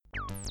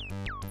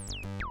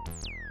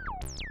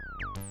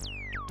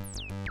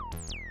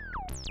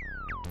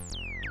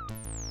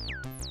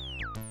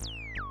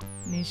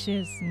Nei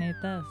šis, nei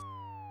tas.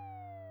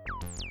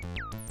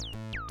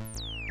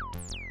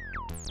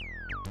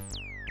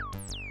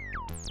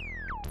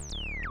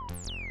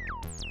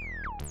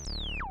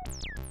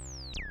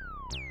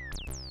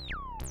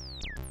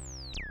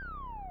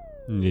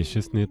 Nei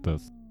šis, nei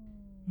tas.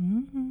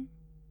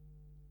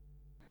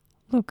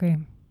 Lukai,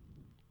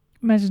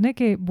 mes žinai,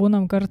 kai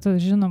būnam kartu,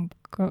 žinom,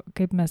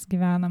 kaip mes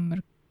gyvenam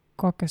ir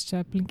kokios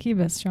čia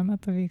aplinkybės šiuo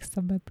metu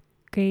vyksta, bet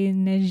kai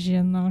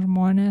nežino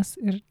žmonės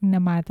ir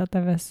nematė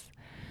tavęs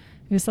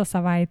visą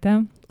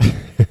savaitę,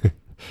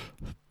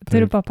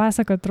 turiu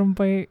papasakoti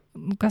trumpai,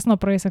 kas nuo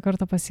praėjusio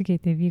karto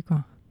pasikeitė vyko.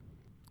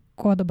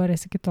 Ko dabar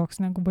esi kitoks,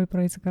 negu buvai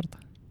praėjusį kartą?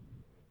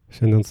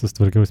 Šiandien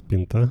susitvarkiau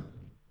spintą,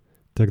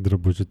 tiek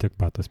drabužių, tiek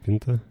batų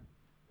spintą.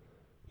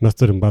 Mes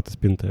turim batų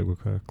spintą, jeigu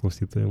ką,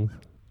 klausytojams.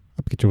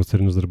 Apkeičiau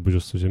vasarinius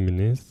drabužius su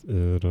žieminiais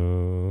ir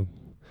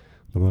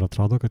dabar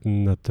atrodo, kad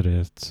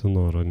neturėsiu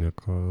noro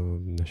nieko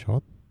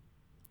nešiot.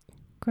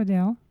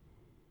 Kodėl?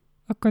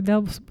 O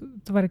kodėl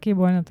tvarkiai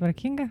buvo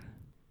netvarkinga?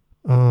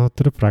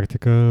 Turiu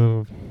praktiką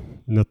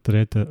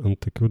neturėti ant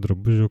tokių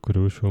drabužių,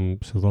 kurių šiuo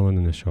sezoną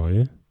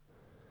nenešioji,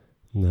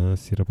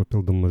 nes yra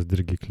papildomas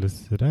dirgiklis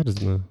ir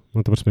erzina.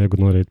 Ta prasme,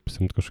 jeigu nori eiti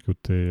pasimti kažkokių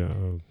tai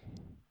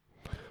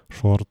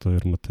šortų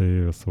ir matai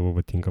savo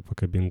vatinką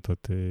pakabintą,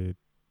 tai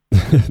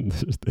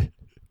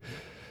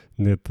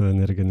nei ta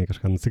energija, nei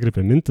kažką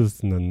nusikreipia mintis,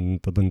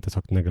 tada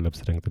tiesiog negali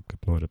apsirengti taip,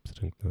 kaip nori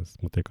apsirengti, nes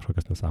matai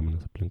kažkokias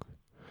nesąmonės aplinkui.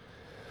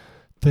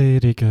 Tai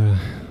reikia,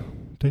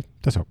 tai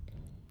tiesiog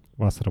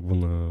vasara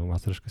būna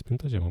vasariškas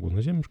spinta, žiema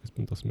būna žiemiškas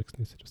spintas,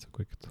 miksnys ir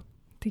visako kitų.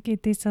 Tai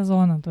keitai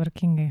sezoną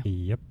tvarkingai.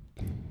 Jep.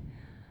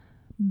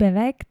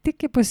 Beveik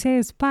tik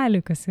įpusėjus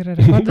spalį, kas yra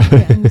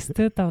rekordiškai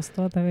anksti, tau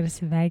stota ir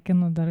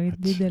sveikinu, darai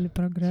didelį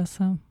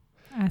progresą.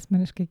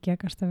 Asmeniškai,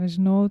 kiek aš tave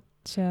žinau,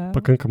 čia...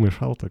 Pakankamai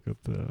šalta,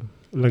 kad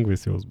lengvai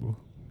jaus buvo.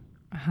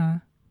 Aha.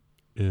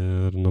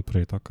 Ir nuo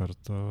praeito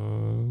karto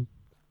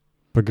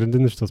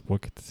pagrindinis šitas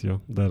pokytis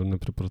jo, dar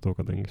nepripratau,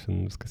 kadangi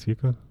šiandien viskas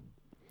vyko.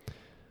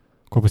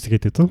 Ko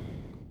pasikeitai tu?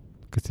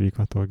 Kas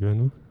vyko tavo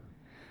gyvenime?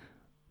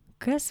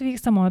 Kas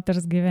vyksta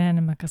moters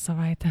gyvenime kas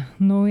savaitę?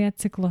 Nauja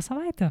ciklo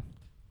savaitė.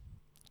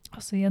 O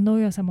su jie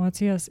naujos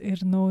emocijos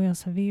ir nauja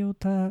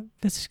savijauta,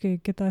 visiškai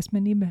kita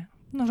asmenybė.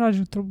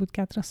 Žodžiu, turbūt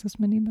 4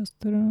 asmenybės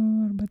turiu,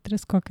 arba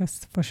 3 kokios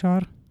for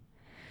sure.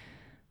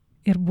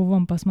 Ir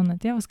buvom pas mano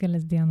tėvus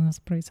kelias dienas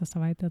praėjusią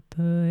savaitę,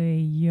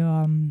 tai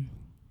jo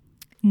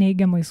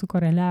neigiamai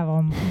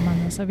sukoreliavo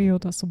mano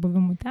savijauta su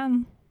buvimu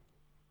ten.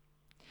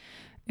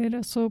 Ir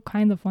esu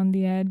kind of on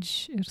the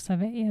edge ir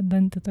save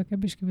ėdanti tokia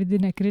biški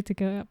vidinė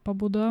kritika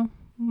pabudo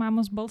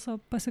mamos balsą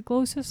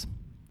pasiklausius.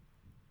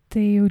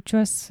 Tai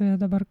jaučiuosi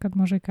dabar, kad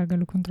mažai ką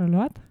galiu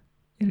kontroliuoti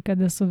ir kad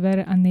esu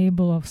very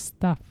unable of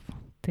stuff.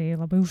 Tai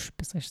labai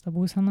užpisa šitą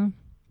būseną.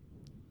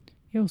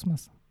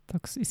 Jausmas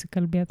toks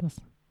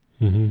įsikalbėtas.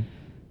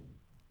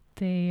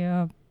 Tai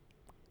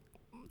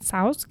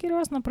savo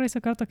skiriuos nuo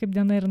praėjusio karto kaip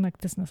diena ir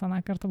naktis, nes aną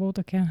kartą buvau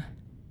tokia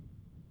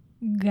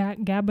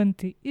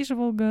gebanti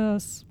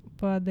įžvalgas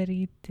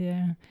padaryti,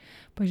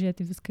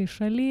 pažiūrėti viską iš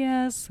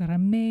šalies,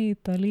 ramiai,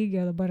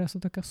 tolygiai, dabar esu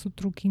tokia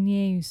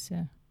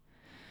sutrūkinėjusi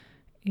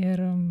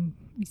ir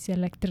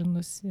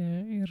įsielektrinusi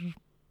ir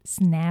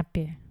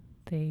snappy.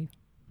 Tai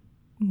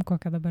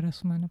kokia dabar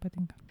esu, man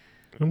nepatinka.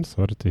 I'm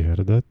sorry to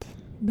hear that.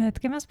 Bet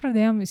kai mes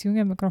pradėjom,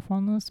 įsijungėm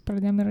mikrofonus,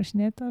 pradėjom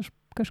įrašinėti, aš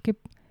kažkaip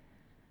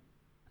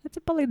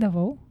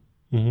atsipalaidavau.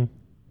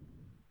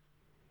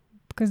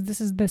 Because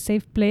this is the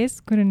safe place,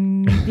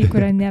 į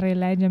kurią nėra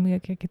įleidžiami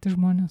jokie kiti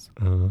žmonės.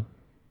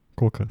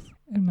 Kol kas.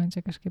 Ir man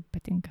čia kažkaip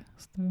patinka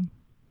su tavim.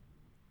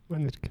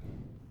 Man irgi.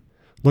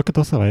 Nuo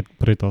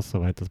praeitos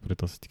savaitės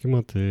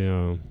sutikimo, tai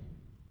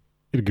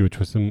irgi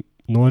jaučiuosi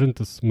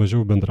norintis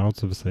mažiau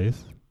bendrauti su visais.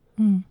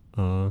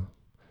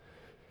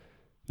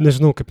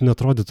 Nežinau, kaip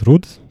neatrodyt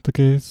rūd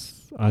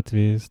tokiais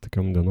atvejais,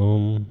 tokiom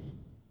dienom,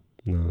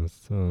 nes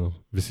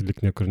visi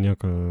lik niekur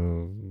nieko,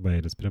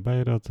 bairis prie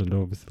bairio,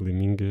 toliau visi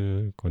laimingi,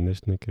 ko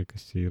nešnekė,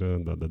 kas čia yra,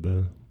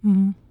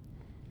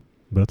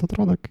 Bet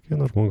atrodo,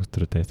 kiekvienas žmogus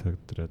turi teisę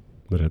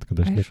norėti, kad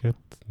aš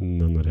šnekėt,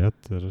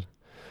 nenorėt ir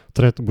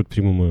turėtų būti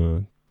priimama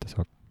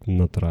tiesiog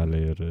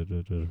natūraliai ir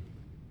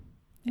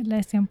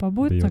leisti jam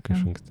pabūti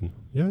tokiam.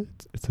 Yeah,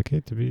 it's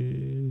okay to be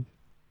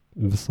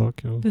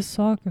visokio. To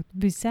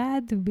be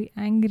sad, to be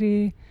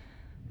angry,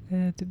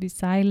 to be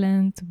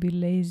silent, to be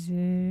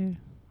lazy.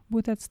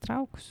 Būti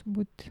atstraukusiu,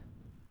 būti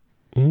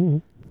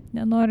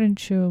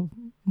nenorinčiu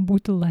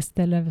būti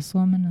ląstele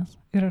visuomenės.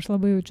 Ir aš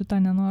labai jaučiu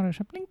tą nenorą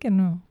iš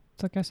aplinkinių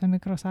tokiose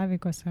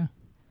mikrosąveikose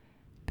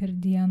per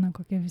dieną,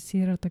 kokie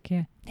visi yra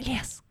tokie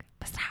neliesk,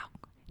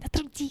 pastrauk,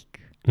 netrukdyk.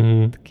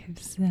 Tokie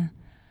visi.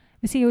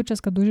 Visi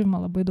jaučias, kad užima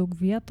labai daug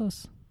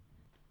vietos,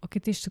 o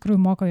kiti iš tikrųjų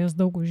moka jos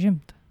daug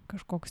užimti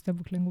kažkokiu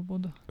stebuklingų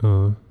būdų.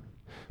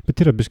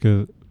 Bet yra biškai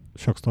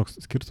šioks toks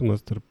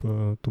skirtumas tarp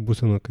tų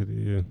būsenų, kad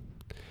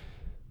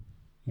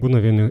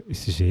būna vieni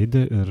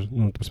įsižeidę ir,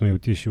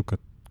 jauti iš jų,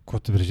 kad ko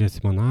tu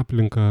veržiesi mano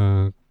aplinką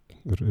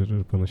ir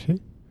panašiai.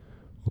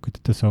 O kad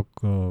tiesiog,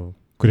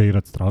 kurie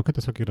yra atstraukę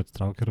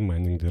ir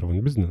minding their own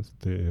business.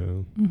 Tai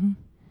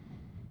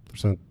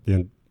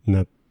Jie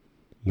net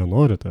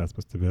nenori tavęs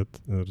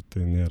pastebėti ir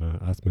tai nėra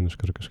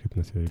asmeniška ar kažkaip,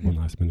 nes jie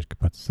būna asmeniškai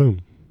patys savim.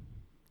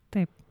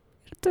 Taip.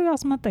 Ir tu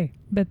jos matai,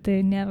 bet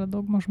tai nėra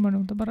daug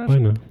žmonių. Dabar aš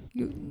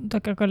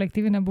tokią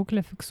kolektyvinę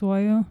būklę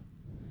fiksuoju,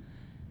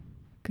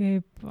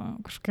 kaip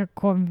kažkokia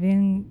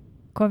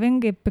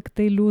kovingai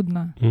piktai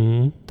liūdna.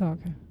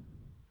 Tokia.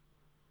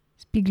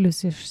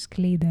 Spyglius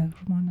išskleidę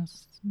žmonės.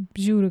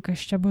 Žiūri,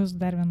 kas čia bus,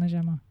 dar viena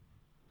žiema.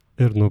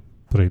 Ir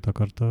praeitą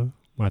kartą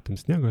matėm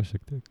sniego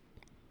šiek tiek.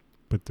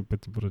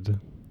 Pati pradžia.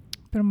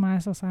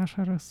 Pirmasias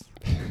ašaras.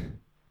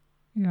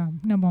 Jo,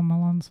 nebuvo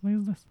malonus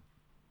vaizdas.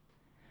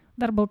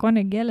 Dar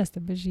balkonė gėlės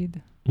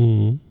tebežydi.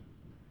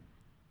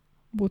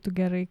 Būtų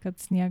gerai, kad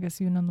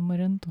sniegas jų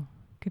nenumarintų,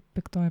 kaip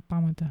piktoji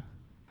pamatė.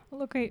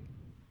 Lukai,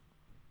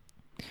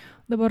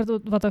 dabar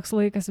toks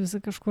laikas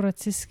visi kažkur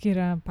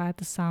atsiskiria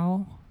patys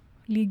savo,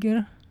 lyg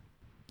ir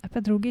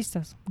apie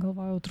draugystės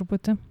galvojau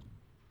truputį.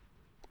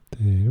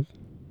 Taip.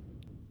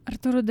 Ar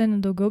tu rudenį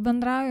daugiau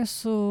bendrauji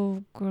su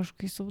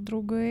kažkokiais savo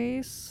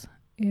draugais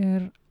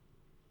ir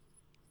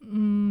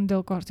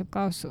dėl ko aš taip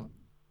klausiu,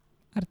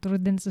 ar tu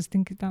rudenį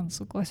susitinki ten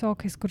su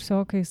klasiokais,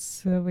 kursiokais,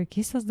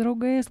 vaikystės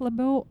draugais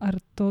labiau, ar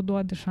tu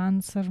duodi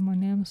šansą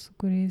žmonėms, su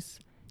kuriais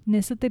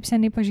nesi taip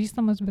seniai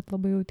pažįstamas, bet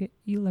labiau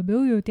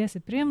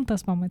jautiesi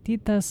priimtas,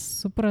 pamatytas,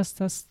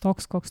 suprastas,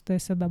 toks, koks tu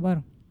esi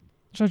dabar.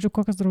 Žodžiu,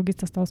 kokios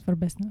draugystės tau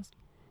svarbesnės?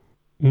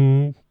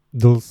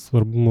 Dėl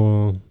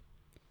svarbumo,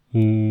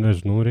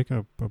 nežinau,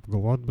 reikia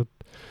apgalvoti, bet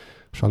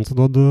šansą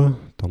duodu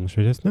tom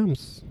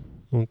šviežesnėms.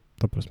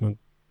 Ta prasme,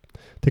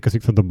 tai kas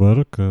vyksta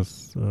dabar,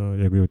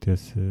 jeigu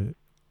jautiesi,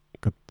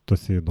 kad tu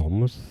esi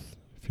įdomus,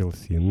 feel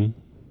seen,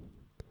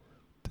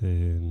 tai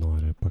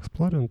nori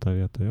paeksplorinti tą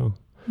vietą jo.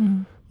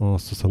 O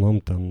su senom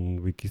ten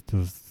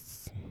vaikystės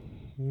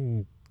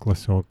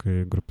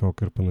klasiokai,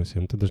 grupiokai ir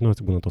panašiai, tai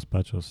dažniausiai būna tos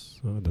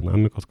pačios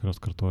dinamikos, kurios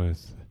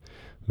kartojasi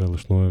vėl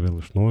iš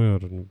naujo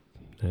ir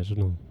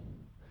nežinau.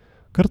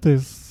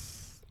 Kartais,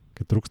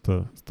 kai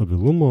trūksta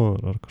stabilumo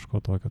ar kažko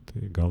tokio,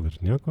 tai gal ir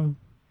nieko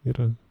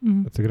yra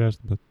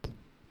atsigręžti, bet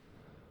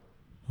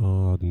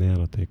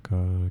nėra tai,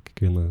 ką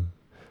kiekvieną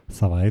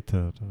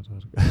savaitę ar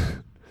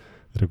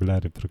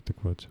reguliariai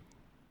praktikuočiau.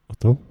 O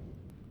tu?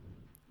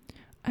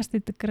 Aš tai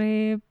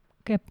tikrai,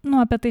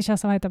 apie tai šią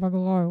savaitę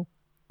pagalvojau,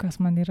 kas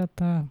man yra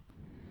ta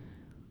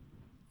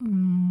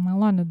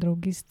maloni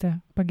draugystė,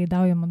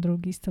 pageidaujama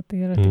draugystė. Tai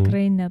yra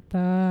tikrai ne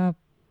ta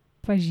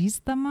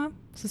pažįstama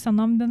su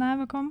senom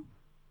dinamikom,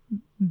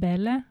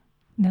 belė,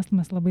 nes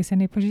mes labai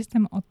seniai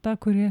pažįstame, o ta,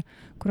 kurioje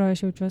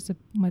aš jaučiuosi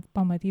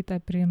pamatyta,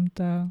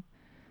 priimta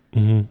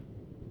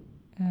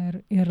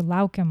ir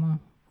laukiama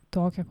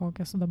tokia,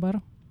 kokia esu dabar.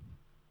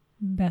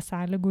 Be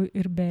sąlygų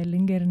ir be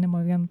lingerinimo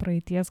vien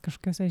praeities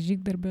kažkokiuose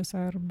žygdarbiuose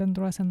ar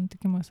bendruose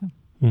nutikimuose.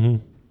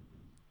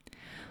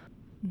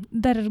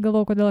 Dar ir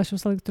galvau, kodėl aš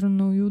visą laiką turiu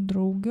naujų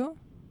draugių.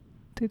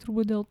 Tai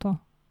turbūt dėl to.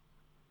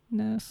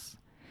 Nes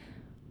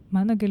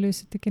mano giliu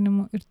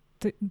įsitikinimu ir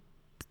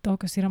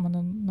tokios yra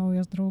mano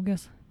naujos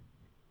draugės,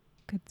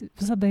 kad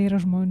visada yra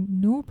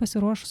žmonių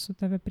pasiruošusių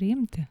tave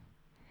priimti.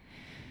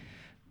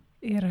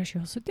 Ir aš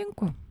juos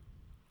sutinku.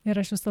 Ir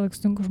aš visą laiką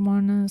sutinku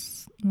žmonės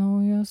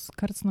naujos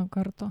karts nuo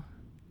karto,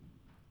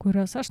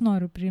 kuriuos aš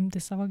noriu priimti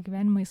į savo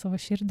gyvenimą, į savo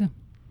širdį.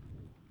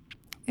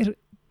 Ir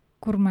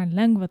kur man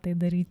lengva tai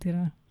daryti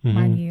yra.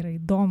 Man jie yra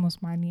įdomus,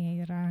 man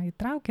jie yra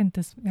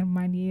įtraukiantis ir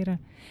man jie yra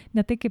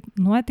ne tai kaip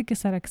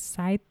nuotykis ar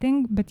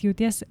exciting, bet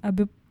jautiesi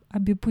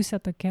abipusė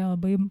tokia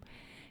labai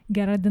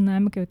gera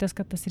dinamika, jautiesi,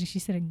 kad tas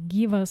ryšys yra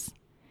gyvas,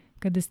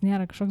 kad jis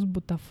nėra kažkoks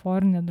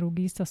butaforinė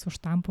draugystės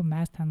užtampų,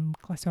 mes ten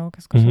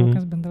klasiokas,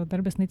 kažkokias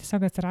bendradarbės,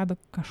 tiesiog atsirado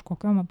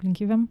kažkokiom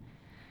aplinkybėm.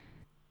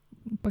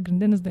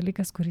 Pagrindinis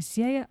dalykas, kuris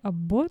sieja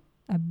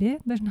abi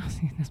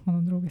dažniausiai, nes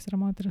mano draugės yra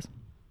moteris.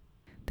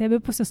 Tai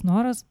abipusis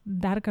noras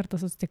dar kartą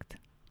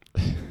susitikti.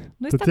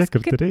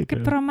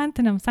 Kaip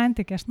romantiniam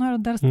santykiai, aš noriu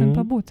dar su tavim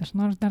pabūti, aš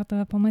noriu dar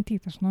tave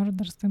pamatyti, aš noriu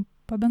dar su tavim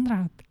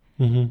pabendrauti.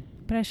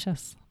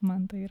 Precious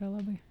man tai yra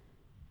labai.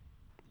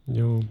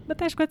 Jau.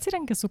 Bet aišku,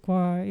 atsirenki su kuo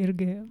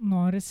irgi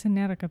norisi,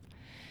 nėra, kad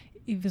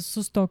į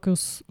visus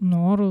tokius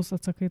norus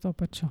atsakai to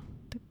pačiu.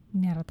 Taip,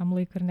 nėra tam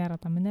laiko ir nėra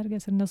tam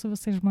energijos ir nesu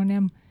visai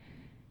žmonėm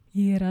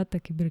yra ta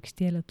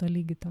kibirkštėlė to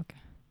lygi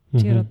tokia.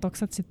 Čia yra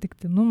toks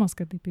atsitiktinumas,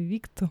 kad taip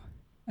įvyktų.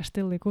 Aš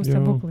tai laikau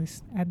stebuklais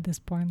at this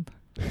point.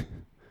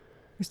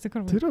 Iš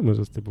tikrųjų. Tai yra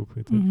mažas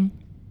stebuklai.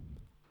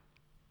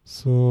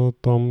 Su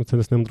tom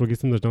senesnėm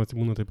draugystėm dažniausiai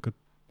būna taip, kad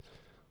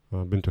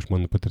bent jau iš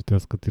mano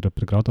patirties, kad yra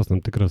prikrautas tam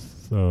tikras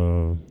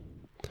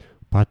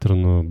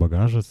paternų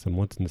bagažas,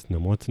 emocinis,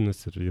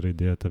 neemocinis ir yra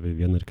idėja tave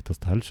vieną ir kitą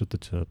stalčių, tai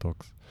čia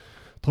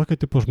tokio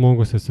tipo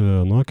žmogus esi,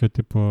 vienokio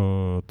tipo,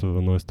 tu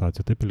vienoje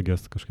situacijoje taip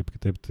ilgės kažkaip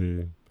kitaip, tai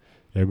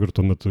jeigu ir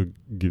tuo metu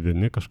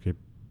gyveni kažkaip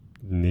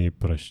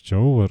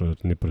neįprasčiau ar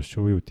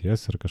neįprasčiau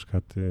jauties ir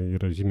kažką, tai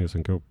yra žymiai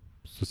sunkiau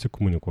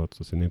susikomunikuoti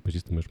su seniai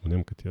pažįstamais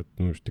žmonėm, kad jie,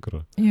 iš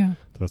tikrųjų,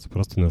 tave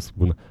suprastų, nes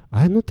būna,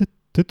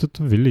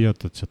 tu Vilija,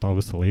 čia tau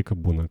visą laiką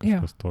būna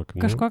kažkas tokio.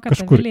 Kažkokia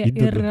ta Vilija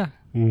yra.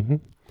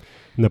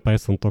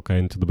 Nepaisant to, ką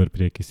jin čia dabar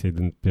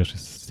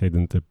priešais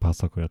sėdinti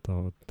pasakoja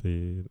tau,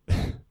 tai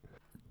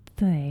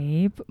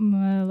Taip,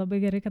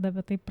 labai gerai, kad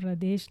apie tai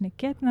pradėjai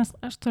šnekėti, nes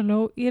aš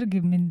toliau irgi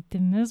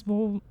mintimis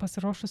buvau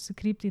pasiruošusi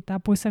krypti į tą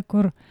pusę,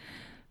 kur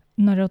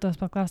norėjau tavęs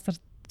paklausti, ar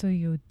tu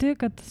jauti,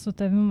 kad su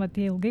tavim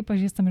tie ilgai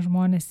pažįstami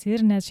žmonės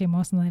ir net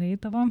šeimos nariai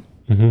tavo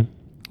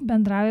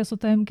bendrauja su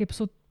tavim kaip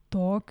su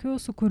tokiu,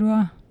 su kuriuo,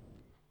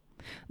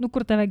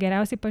 kur tave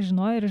geriausiai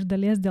pažinojo ir iš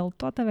dalies dėl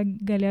to tave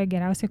galėjo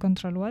geriausiai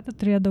kontroliuoti,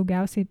 turėjo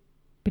daugiausiai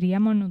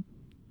priemonių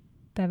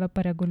tave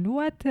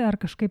pareguliuoti ar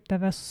kažkaip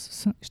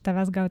iš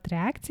tavęs gauti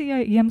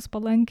reakciją, jiems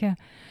palankę,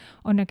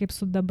 o ne kaip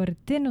su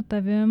dabartiniu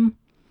tavim,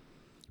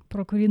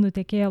 pro kurį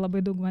nutekėjo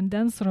labai daug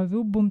vandens,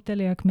 rovių,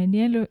 bumtelėjo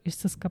akmenėlių,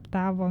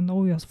 išsiskaptavo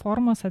naujos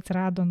formos,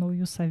 atsirado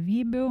naujų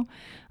savybių,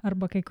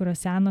 arba kai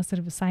kurios senos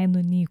ir visai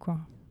nunyko.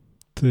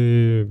 Tai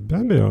be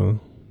abejo,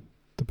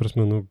 ta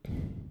prasme,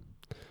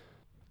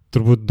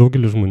 turbūt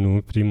daugelis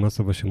žmonių priima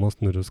savo šeimos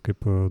narius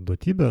kaip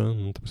duotybę,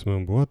 ta prasme,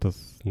 buvo tas,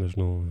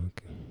 nežinau,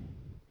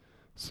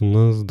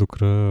 sūnus,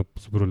 dukra,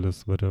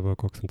 pusbrolis, vareva,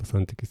 koks tas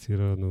santykis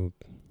yra,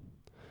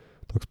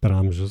 toks per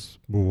amžius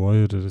buvo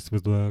ir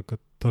įsivaizduoja, kad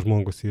tas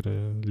žmogus yra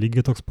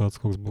lygiai toks pats,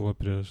 koks buvo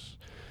prieš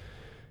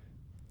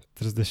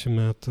 30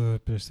 metų,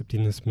 prieš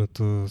 7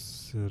 metus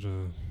ir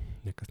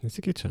niekas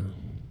nesikeičia.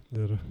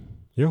 Ir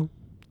jau,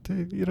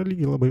 tai yra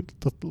lygiai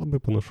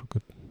labai panašu,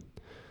 kad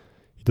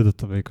įdeda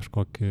tave į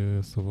kažkokį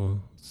savo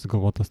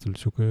susigalvotą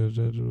stalčiuką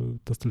ir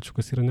tas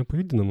stalčiukas yra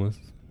nepajudinamas.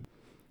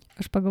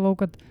 Aš pagalvau,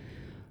 kad,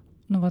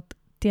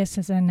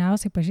 tiesiai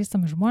seniausiai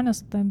pažįstami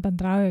žmonės su tavim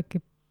bendrauja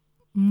kaip,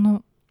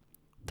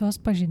 tos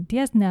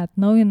pažinties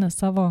neatnaujina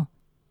savo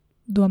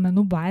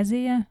duomenų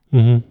bazėje,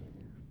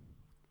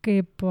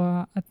 kaip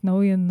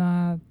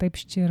atnaujina taip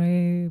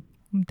ščirai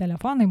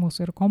telefonai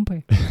mūsų ir kompai.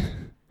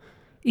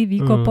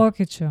 Įvyko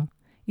pokyčių,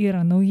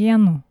 yra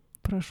naujienų,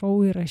 prašau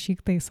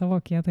įrašyk tai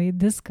savo kietąjį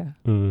diską.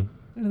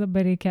 Ir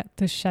dabar reikia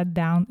to shut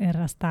down ir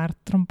restart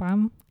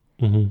trumpam,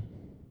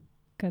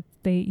 kad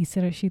tai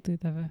įsirašytų į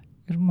tave.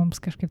 Ir mums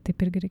kažkaip taip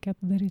irgi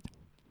reikėtų daryti.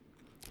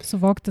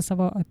 Suvokti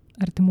savo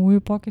artimųjų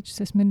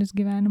pokyčius esminius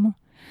gyvenimo.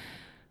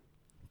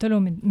 Toliau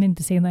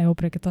mintis eina jau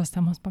prie kitos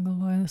temos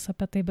pagalvojus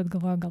apie tai, bet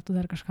galvoju, gal tu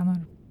dar kažką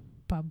nori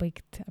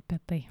pabaigti apie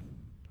tai.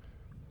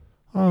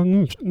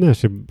 Ne,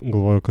 šiaip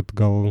galvoju, kad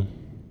gal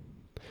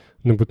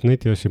nebūtinai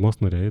tie šeimos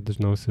nariai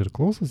dažniausiai ir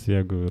klausosi,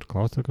 jeigu ir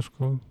klausia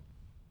kažko.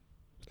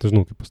 Tai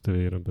žinau, kaip pas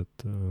tavai yra, bet...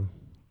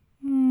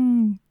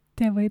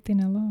 Tėvai tai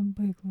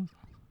nelabai klauso.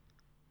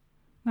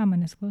 Mama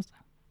nesiklauso.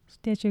 Su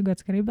tėčiu, jeigu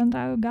atskirai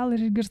bendrauju, gal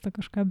ir išgirsta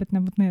kažką, bet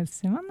nebūtinai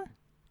atsimena.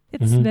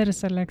 It's very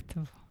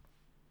selective.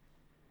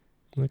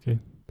 Okay.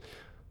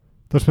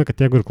 Taršime,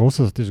 kad jeigu ir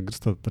klausosi, tai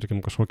išgirsta, tarkim,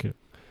 kažkokį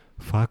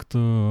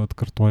faktų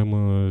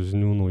atkartojimą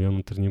žinių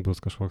naujienų tarnybos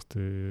kažkoks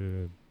tai...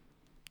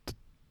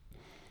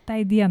 Tai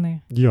dienai.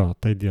 Jo,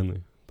 tai dienai.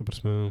 Ta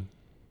prasme,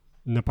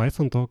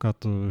 nepaisant to, ką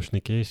tu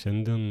šnekėjai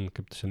šiandien,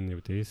 kaip tu šiandien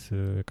jautėsi,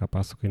 ką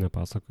pasakoji,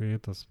 nepasakojai,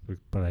 tas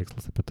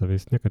paveikslas apie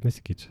tavęs niekad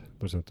nesikeičia.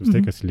 Tu vis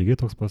tiek esi lygiai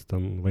toks pas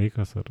ten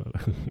vaikas ar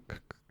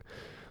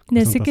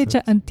nesikeičia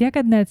ant tiek,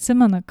 kad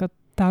neatsimena, kad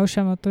tau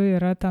šiuo metu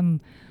yra ten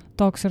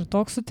toks ir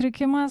toks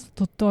sutrikimas,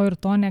 tu to ir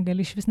to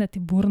negali iš vis net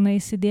į burną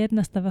įsidėti,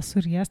 nes tave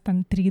suries ten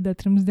 3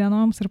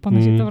 dienoms ir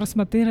panašiai. Ta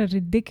prasme, tai yra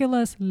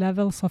ridiculous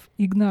levels of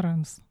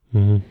ignorance.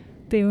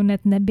 Tai jau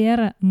net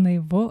nebėra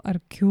naivu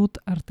ar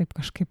cute ar taip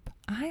kažkaip,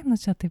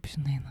 čia taip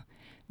žinai,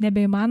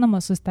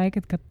 nebeįmanoma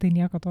susitaikyti, kad tai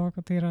nieko to,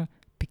 kad tai yra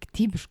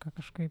piktybiška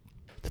kažkaip.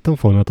 Tai tam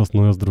fone tos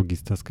naujos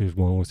draugystės, kai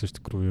žmogus iš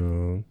tikrųjų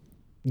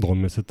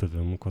domisi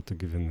tavim, kuo tu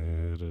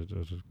gyveni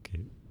ir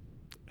kai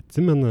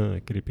atsimena,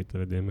 kreipia į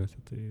tave dėmesį,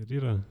 tai ir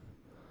yra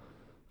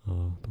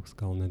toks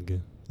gal netgi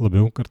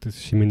labiau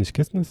kartais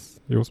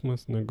šeiminiškesnis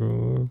jausmas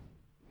negu...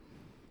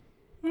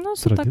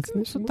 Su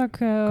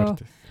tokio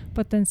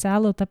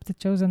potencialu tapti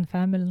chosen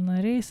family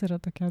nariais yra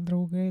tokie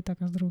draugai,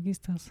 tokios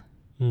draugystės.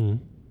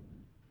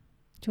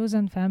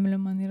 Chosen family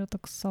man yra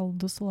toks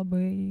saldus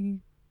labai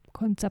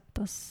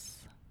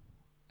konceptas.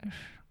 Aš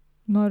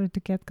noriu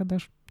tikėti, kad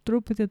aš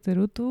truputį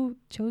turiu tų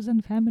chosen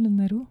family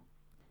narių.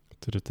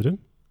 Turi?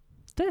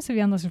 Tu esi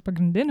vienas iš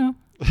pagrindinių,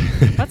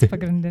 pats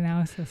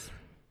pagrindiniausias,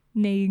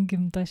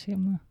 neįgimta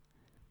šeima.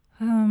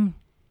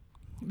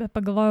 Bet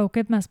pagalvojau,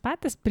 kaip mes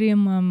patys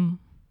priimam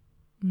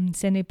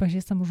seniai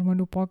pažįstamų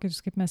žmonių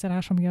pokyčius, kaip mes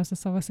įrašom juos į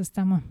savo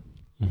sistemą.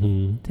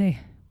 Tai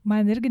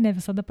man irgi ne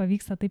visada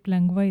pavyksta taip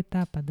lengvai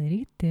tą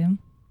padaryti.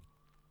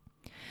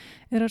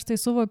 Ir aš tai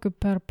suvokiu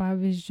per,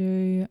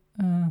 pavyzdžiui,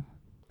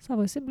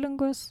 savo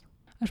siblingus.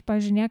 Aš,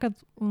 pavyzdžiui, niekad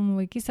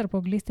vaikystėje ar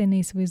paauglystėje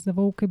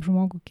neįsivaizdavau, kaip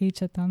žmogų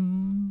keičia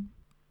ten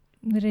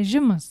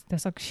režimas,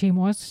 tiesiog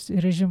šeimos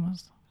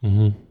režimas.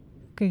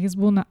 Kai jis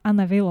būna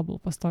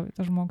unavailable pastoviai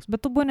tas žmogus.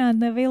 Bet tu būni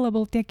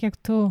unavailable tiek, kiek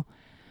tu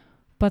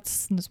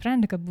pats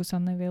nusprendi, kad būsi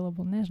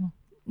unavailable, nežinau.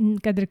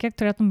 Kad ir kiek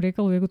turėtum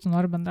reikalų, jeigu tu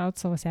nori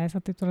bendrauti savo sesę,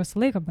 tai tu rasi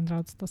laiką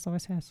bendrauti su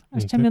savo sesę.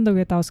 Aš čia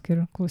Mindaugai tau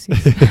skiriu,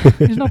 klausysi.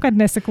 Žinau, kad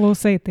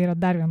nesiklausai, tai yra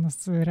dar vienas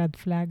red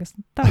flagas.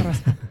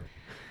 Tavras.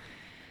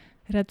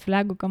 Red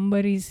flagų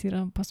kambarys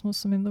yra pas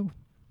mus su Mindaugu.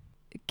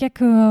 Kiek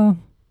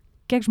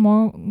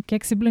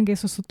siblingai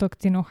su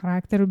sutuoktiniu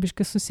charakteriu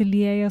biškai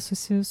susilieja,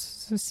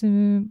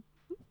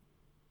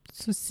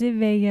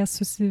 susivėja,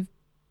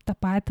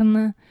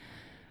 susitapatina.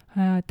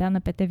 Ten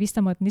apie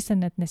tėvystę, motinystę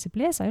net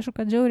nesiplės. Aišku,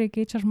 kad žiauriai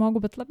keičia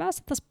žmogų, bet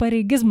labiausiai tas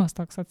pareigizmas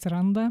toks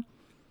atsiranda.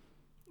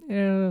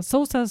 Ir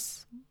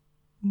sausas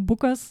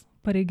bukas,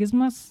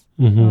 pareigizmas,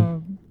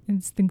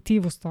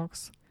 instinktyvus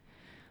toks.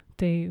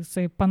 Tai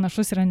jisai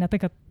panašus yra ne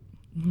tai, kad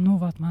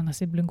mano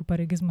siblingų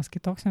pareigizmas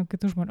kitoks negu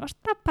kitų žmonių. Aš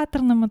tą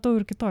paterną matau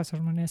ir kitose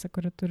žmonėse,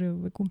 kurie turi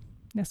vaikų,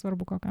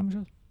 nesvarbu kokio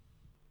amžiaus.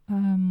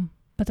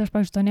 Bet aš,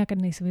 pavyzdžiui, to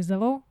niekada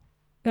neįsivaizdavau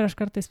ir aš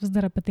kartais vis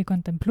dar apie tai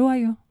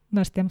kontempliuoju,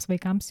 nors tiems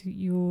vaikams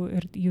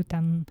jų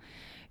ten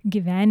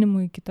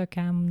gyvenimui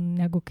kitokiam,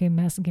 negu kai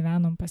mes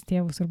gyvenom pas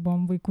tėvus ir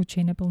buvom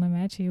vaikučiai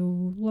nepilnamečiai, jau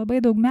labai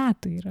daug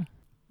metų yra.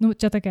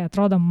 Čia tokia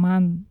atrodo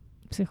man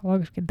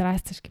psichologiškai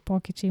drastiški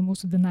pokyčiai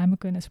mūsų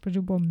dinamikoje, nes iš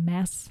pradžių buvo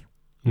mes,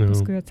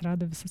 paskui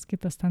atsirado visas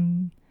kitas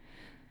ten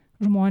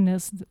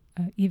žmonės,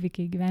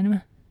 įvykiai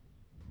gyvenime.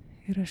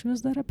 Ir aš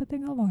vis dar apie tai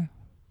galvoju.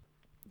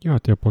 Jo,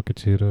 tie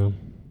pokyčiai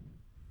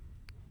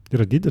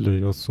yra dideli,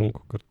 juos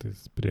sunku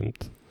kartais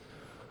priimti.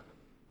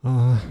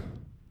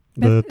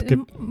 Bet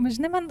kaip...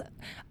 Žinai,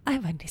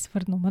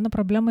 mano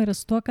problema yra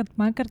su tuo, kad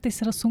man kartais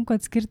yra sunku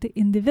atskirti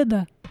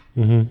individą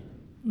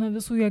nuo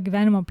visų jo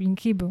gyvenimo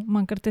aplinkybių.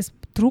 Man kartais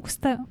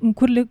trūksta,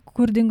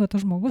 kur dingo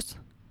tas žmogus,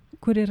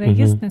 kur yra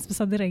jis, nes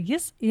visada yra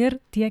jis ir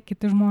tie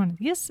kiti žmonės.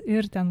 Jis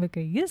ir ten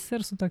vaikai, jis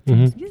ir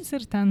sutuoktinis, jis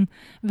ir ten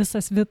visa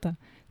svita.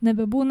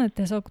 Nebebūna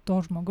tiesiog to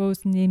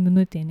žmogaus nei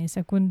minutė, nei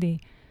sekundė,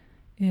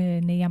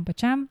 nei jam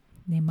pačiam,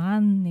 nei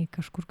man, nei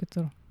kažkur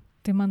kitur.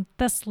 Tai man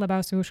tas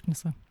labiausiai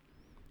užknisa.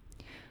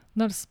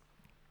 Nors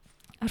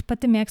aš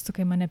pati mėgstu,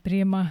 kai mane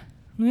priima,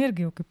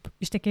 irgi jau kaip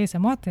ištekėjusią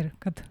moterį,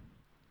 kad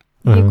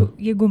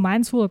jeigu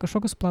man siūlo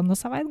kažkokius planus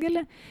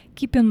savaitgalį,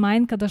 keep in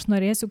mind, kad aš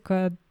norėsiu,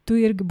 kad tu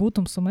irgi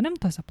būtum su manim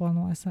tose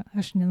planuose.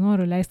 Aš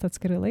nenoriu leisti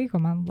atskirai laiko,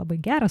 man labai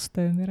geras su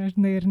tavim ir aš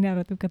ir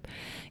nėra taip, kad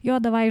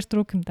davai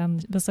ištraukim ten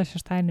visą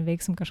šeštadienį,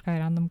 veiksim kažką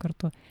ir randam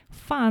kartu.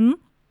 Fun,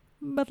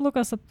 bet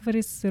Lukas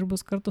atvarys ir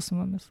bus kartu su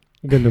mumis.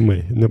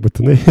 Galimai,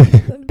 nebūtinai.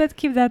 Bet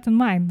keep that in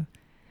mind.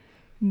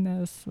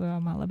 Nes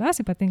man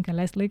labiausiai patinka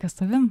leisti laiką su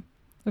tavim,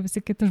 o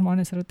visi kiti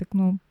žmonės yra tik,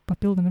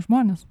 papildomi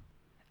žmonės.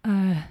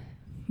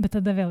 Bet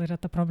tada vėl yra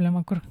ta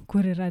problema,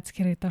 kur yra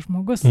atskirai tas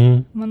žmogus.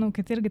 Manau,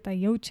 kad irgi tą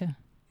jaučia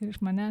ir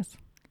iš manęs,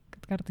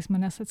 kad kartais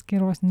manęs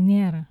atskiros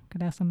nėra,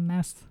 kad esam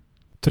mes.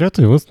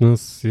 Turėtų jaus,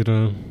 nes yra,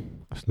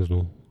 aš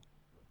nežinau,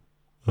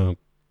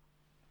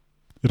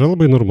 yra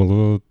labai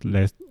normalu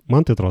leisti,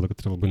 man tai atrodo,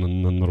 kad yra labai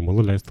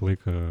normalu leisti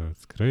laiką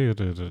atskirai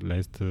ir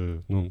leisti,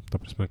 ta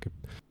prasme, kaip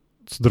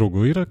su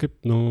draugu yra kaip,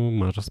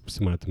 mažas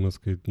pasimatymas,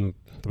 kai,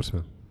 ta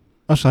prasme,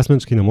 aš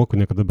asmeniškai nemoku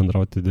niekada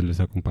bendrauti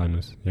didelėse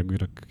kompanijose. Jeigu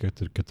yra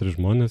keturi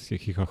žmonės,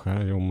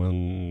 jau man,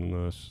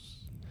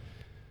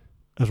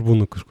 aš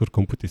būnu kažkur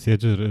kamputį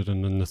sėdžiu ir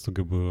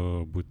nesugebu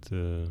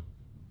būti,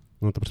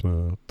 ta prasme,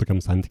 tokiam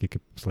santykiai,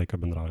 kaip visą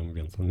laiką bendraujam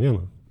viens ant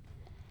vieno.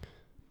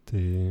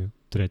 Tai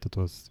turėti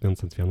tuos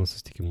viens ant vieno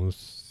susitikimus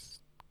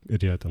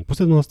ir jie ten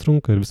pusę dienos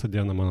trunka ir visą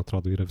dieną, man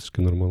atrodo, yra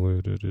visiškai normalu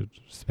ir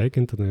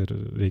sveikintina ir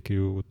reikia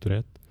jų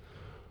turėti.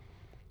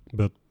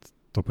 Bet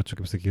tuo pačiu,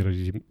 kaip sakai, yra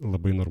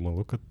labai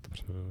normalu, kad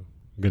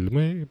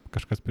galimai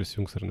kažkas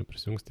prisijungs ar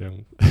neprisijungs tie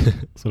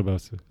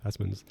svarbiausi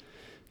asmenys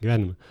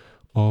gyvenime.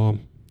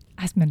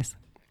 Asmenys.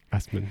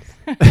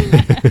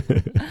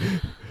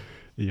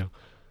 Jo.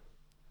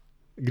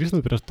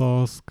 Grįžtant prie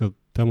tos, kad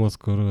temos,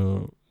 kur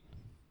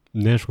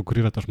neaišku,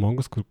 kur yra tas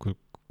žmogus, kur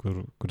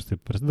tai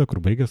prasideda,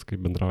 kur baigės, kaip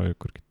bendrauja,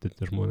 kur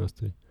kiti žmonės.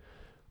 Tai,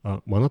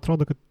 man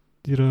atrodo, kad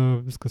yra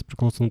viskas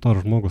priklauso nuo to,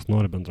 ar žmogus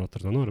nori bendrauti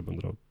ar nenori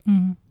bendrauti.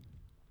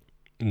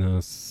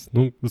 Nes,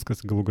 viskas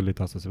galų galiai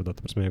tą susiveda.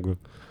 Ta prasme, jeigu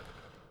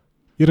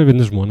yra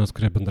vieni žmonės,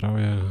 kurie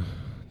bendrauja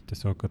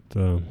tiesiog, kad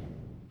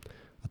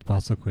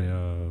atpasakoja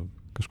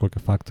kažkokią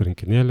faktų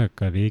rinkinėlę,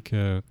 ką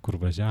veikia, kur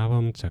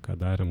važiavam, čia ką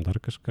darėm, dar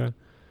kažką.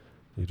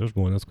 Yra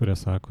žmonės, kurie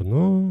sako,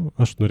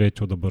 aš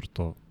norėčiau dabar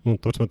to.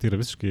 Tai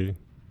yra visiškai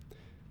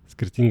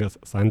skirtingas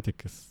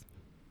santykis.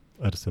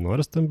 Ar jis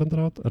nori su tam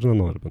bendrauti, ar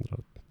nenori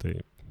bendrauti. Tai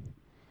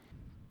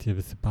tie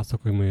visi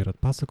pasakojimai ir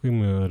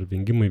atpasakojimai, ar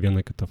vengimai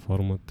vieną kitą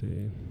formą,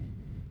 tai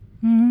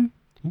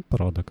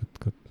parodo,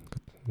 kad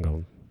gal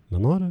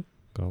nenori,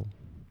 gal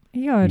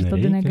Jo, ir nereikia.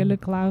 Tada negali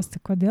klausti,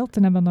 kodėl tu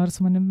nebenori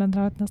su manim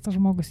bendrauti, nes tas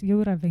žmogus jau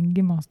yra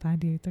vengimo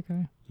stadijoje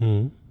tokioj.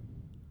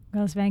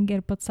 Gal jis vengia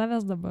ir pats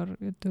savęs dabar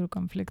ir turi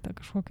konfliktą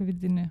kažkokį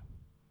vidinį,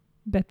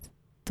 bet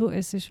tu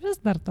esi iš vis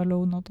dar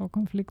toliau nuo to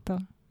konflikto,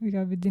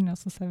 jo vidinio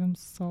su savim,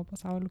 su savo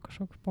pasauliu,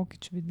 kažkokiu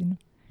pokyčiu vidiniu.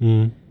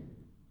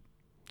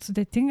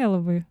 Sudėtinga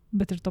labai,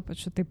 bet ir to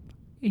pačiu taip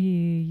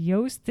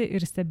jausti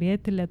ir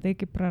stebėti lėtai,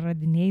 kaip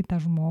praradinėjai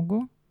tą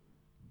žmogų,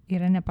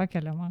 yra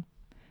nepakeliama.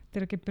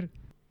 Tai yra kaip ir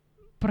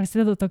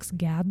prasideda toks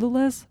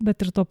gedulas,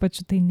 bet ir to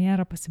pačiu tai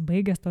nėra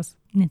pasibaigęs tas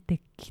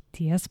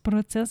netekties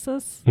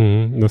procesas.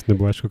 Nes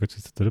nebuvo aišku, kad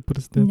jis turi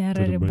prasidėti.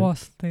 Nėra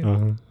ribos. Taip.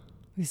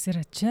 Jis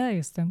yra čia,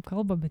 jis tam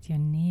kalba, bet jo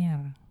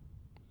nėra.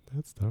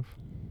 That's tough.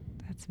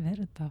 That's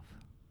very tough.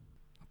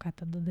 O ką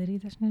tada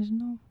daryti, aš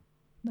nežinau.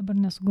 Dabar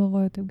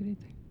nesugalvoju taip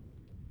greitai.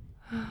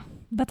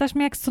 Bet aš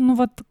mėgstu,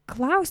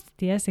 klausti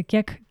tiesiai,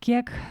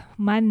 kiek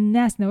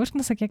manęs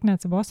neužknisa, kiek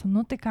neatsibosta.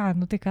 Tai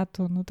ką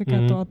tu,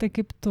 o tai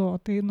kaip tu, o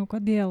tai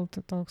kodėl tu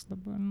toks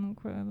dabar,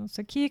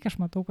 sakyk, aš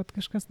matau, kad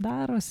kažkas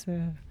darosi.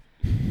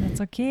 That's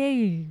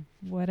okay,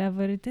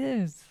 whatever it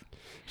is.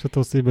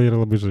 Šitą savybę yra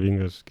labai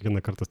žavinga, aš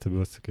kiekvieną kartą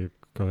stebiuosi, kaip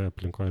koje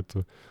aplinkoje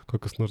tu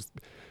kokius nors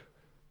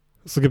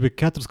sugebi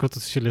 4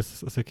 kartus išėlės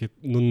sakyti,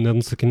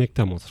 nenusakinėk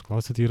temos, aš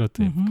klausiu, tai yra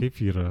taip,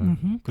 kaip yra,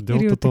 kodėl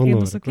tu to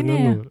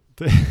nori.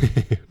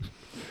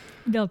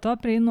 Dėl to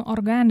prieinu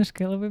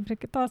organiškai labai prie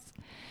kitos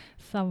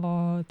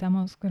savo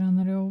temos, kurią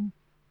norėjau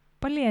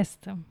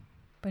paliesti,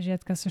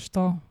 pažiūrėti, kas iš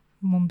to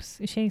mums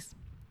išeis,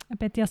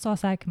 apie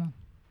tiesos sakymą.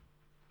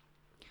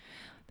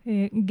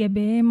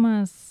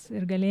 Gebėjimas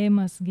ir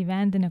galėjimas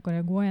gyventi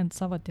nekoreguojant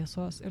savo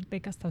tiesos ir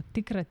tai, kas tau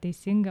tikra,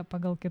 teisinga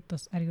pagal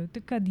kitus. Ar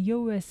jauti, kad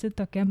jau esi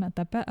tokiame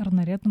etape, ar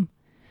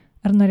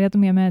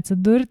norėtum jame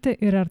atsidurti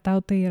ir ar tau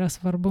tai yra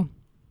svarbu?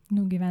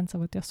 Gyventi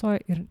savo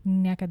tiesoje ir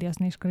niekada jas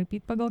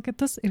neiškraipyti pagal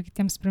kitus ir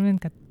kitiems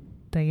priminti, kad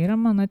tai yra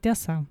mano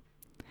tiesa.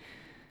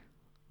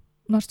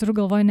 Aš turiu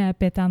galvoje ne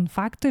apie ten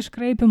faktų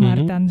iškraipimą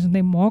ar ten,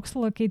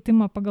 mokslo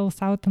keitimą pagal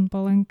savo ten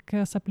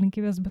palankias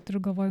aplinkybės, bet turiu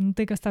galvoje,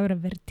 tai, kas tau yra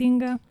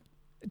vertinga,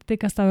 tai,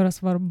 kas tau yra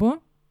svarbu,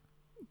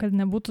 kad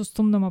nebūtų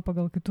stumdoma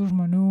pagal kitų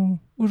žmonių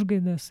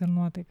užgaidas ir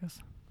nuotaikas.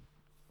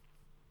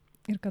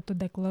 Ir kad tu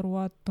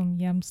deklaruotum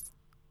jiems,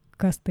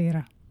 kas tai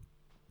yra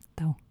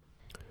tau.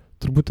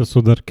 Turbūt esu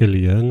dar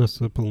kelyje,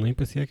 nesu pilnai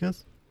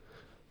pasiekęs.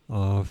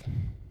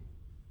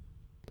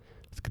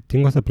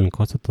 Skirtingose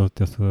aplinkose to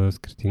tiesa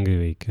skirtingai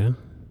veikia.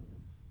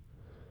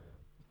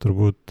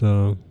 Turbūt,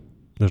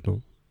 nežinau,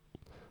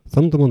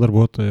 samdomo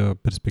darbuotojo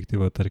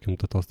perspektyva, tarkim,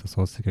 tos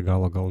tiesos iki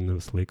galo gal ne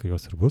visą laiką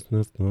jos ir bus,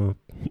 nes,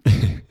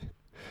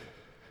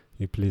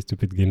 you play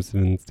stupid games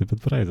win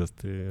stupid prizes,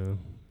 tai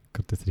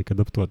kartais reikia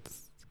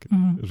adaptuotis.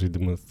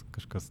 Žaidimas,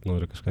 kažkas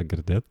nori kažką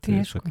girdėti,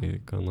 tai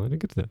sakai, ką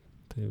nori girdėti,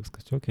 tai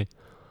viskas čia okei.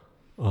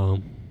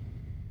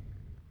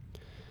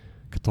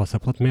 Kitose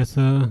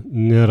platmėse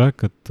nėra,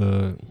 kad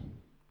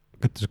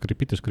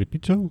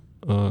iškraipyčiau,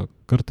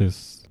 kartais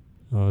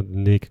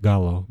ne iki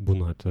galo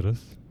būna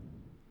atviras.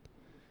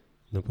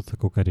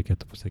 Nepasakau, ką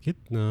reikėtų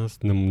pasakyti, nes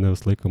ne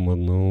visą laiką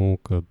manau,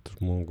 kad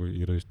žmogui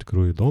yra iš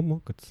tikrųjų įdomu,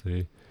 kad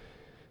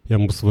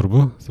jam bus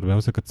svarbu,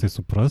 svarbiausia, kad jisai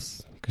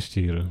supras, kas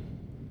čia yra.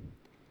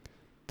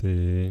 Tai,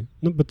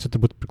 bet čia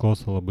turbūt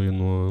priklauso labai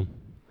nuo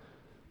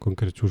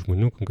konkrečių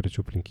žmonių,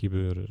 konkrečių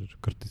aplinkybių ir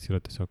kartais yra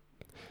tiesiog,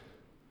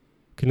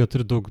 kai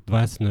neturi daug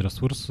dvasinio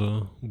resursų,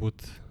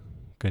 būt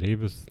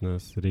kareivis,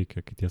 nes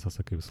reikia, kai tiesą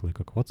sakai, visą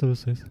laiką kovoti su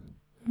visais.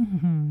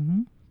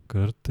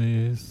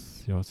 Kartais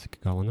jos iki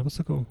galo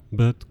nepasakau,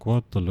 bet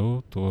kuo toliau,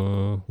 tuo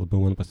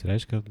labiau man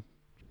pasireiškia,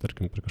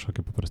 tarkim, prie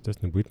kažkokį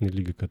paprastesnį buitinį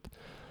lygį, kad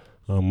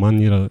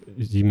man yra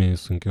žymiai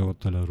sunkiau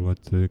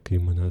toleruoti, kai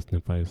manęs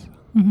nepaiso.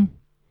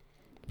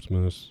 Aš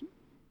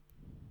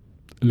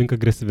link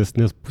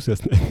agresyvesnės pusės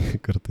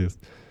kartais.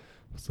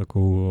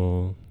 Sakau,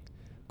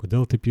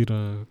 kodėl taip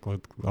yra,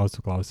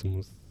 klausiu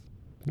klausimus,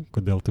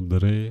 kodėl taip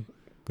darai,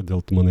 kodėl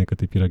tu manai, kad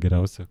taip yra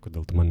geriausia,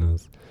 kodėl tu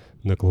manęs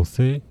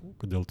neklausai,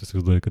 kodėl tu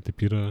įsivaizduoji, kad taip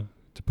yra,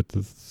 čia pats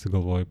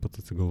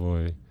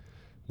atsigalvoji,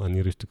 man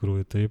yra iš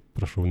tikrųjų taip,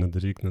 prašau,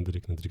 nedaryk,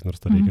 nors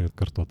tą reikia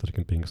kartuoti,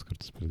 tarkim, 5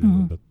 kartus per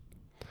dieną, bet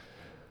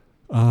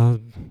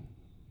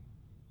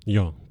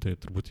tai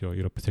turbūt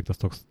yra pasiektas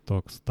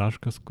toks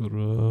taškas, kur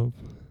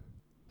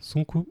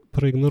sunku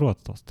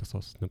praignoruoti tos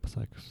tiesos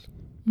nepasakius.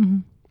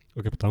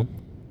 O kaip tau?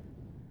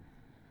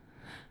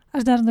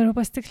 Aš dar noriu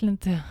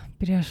pasitikslinti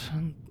prieš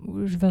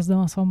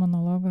užvesdama savo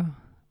monologą.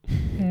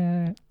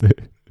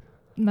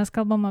 Mes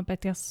kalbam apie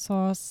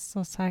tiesos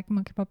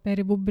sakymą kaip apie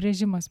ribų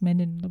brėžimą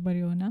asmeninį dabar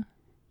jau, ne?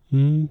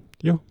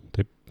 Jo,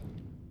 taip.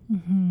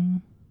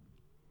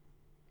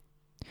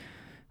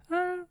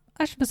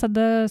 Aš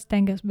visada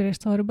stengiuosi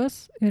brėžti savo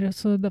ribas ir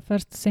esu the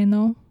first to say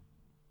no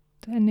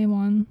to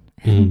anyone,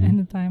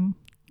 anytime.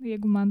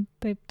 Jeigu man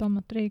taip tuo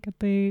metu reikia,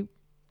 tai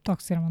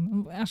toks yra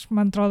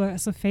man atrodo,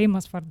 esu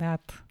famous for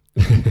that.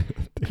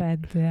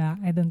 Kad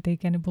I don't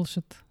take any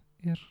bullshit.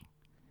 Ir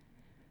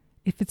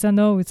if it's a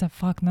no, it's a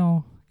fuck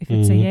no. If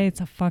it's a yeah,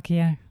 it's a fuck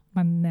yeah.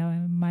 Man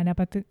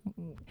nepati.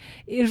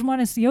 Ir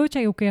žmonės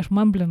jaučia jau, kai aš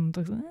mamblinu,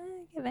 toks,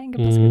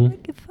 vengia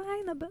pasakyti,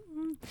 faina, bet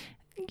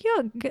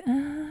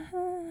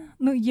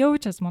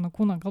jaučias mano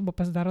kūno kalba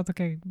pasidaro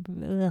tokia,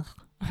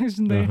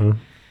 žinai,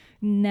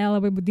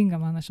 nelabai būdinga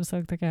man, aš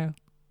visą tokia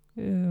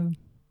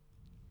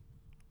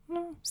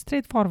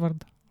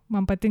straightforward.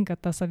 Man patinka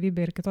ta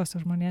savybė ir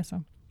kitose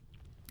žmonėse.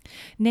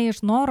 Ne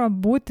iš noro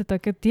būti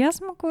tokiu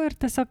tiesmuku ir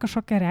tiesiog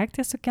kažkokią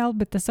reakciją sukelt,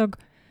 bet tiesiog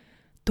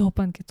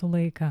taupant kitų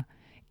laiką,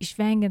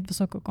 išvengiant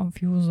visokio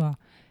konfuzo,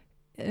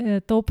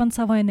 taupant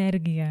savo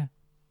energiją,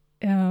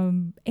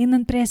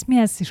 einant prie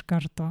esmės iš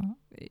karto.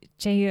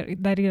 Čia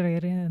dar yra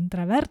ir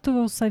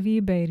intravertų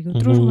savybė, ir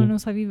jautrų žmonių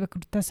savybė,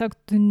 kur tiesiog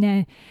tu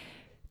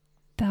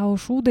tau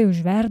šūdai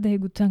užverda,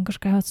 jeigu ten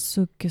kažką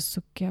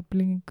suki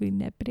aplinkui,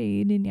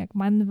 neprieini, niek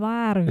man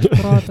varo iš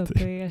proto,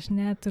 tai aš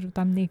neturiu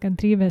tam nei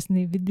kantrybės,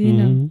 nei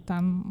vidinio,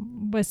 tam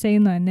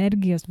baseino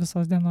energijos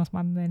visos dienos,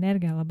 man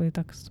energija labai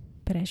toks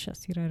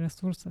precious yra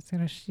resursas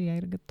ir aš ją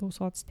irgi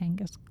tausot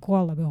stengiuosi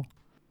kuo labiau.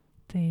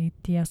 Tai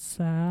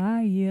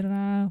tiesa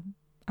yra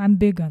I'm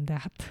big on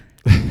that.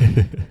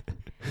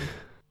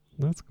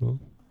 That's cool.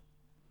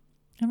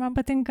 Ir man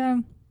patinka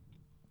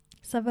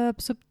save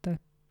apsupti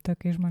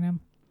tokiais žmonėm,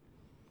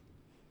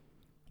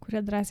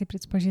 kurie drąsiai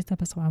prisipažįsta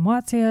apie savo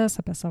emocijas,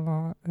 apie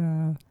savo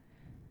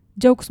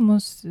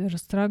džiaugsmus ir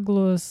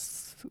straglus,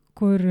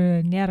 kur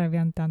nėra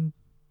vien ten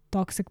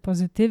toxic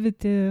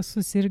positivity,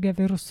 susirgę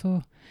virusų.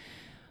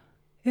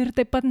 Ir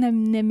taip pat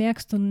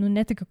nemėgstu,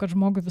 netikiu, kad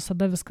žmogui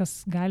visada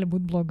viskas gali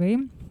būti blogai.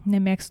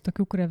 Nemėgstu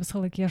tokių, kurie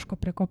visą laiką ieško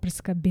prie ko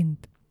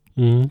prisikabinti.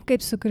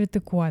 Kaip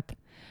sukritikuoti.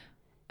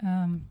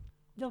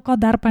 Dėl ko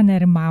dar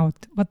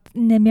panerimauti. Vat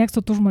nemėgstu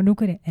tų žmonių,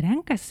 kurie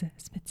renkasi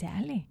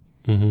specialiai.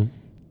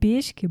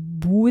 Biški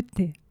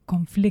būti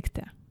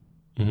konflikte.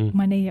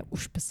 Mane jie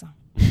užpisa.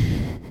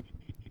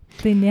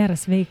 Tai nėra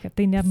sveika,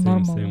 tai nėra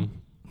normalu.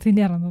 Tai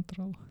nėra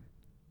natūralu.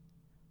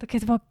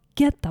 Tokia,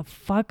 get the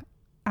fuck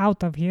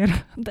out of here.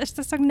 Aš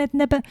tiesiog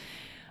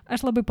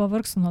aš labai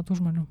pavargstu nuo tų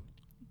žmonių.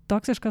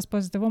 Toksiškas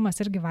pozityvumas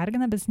irgi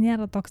vargina, bet jis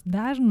nėra toks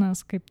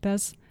dažnas, kaip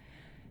tas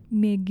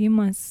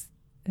mėgimas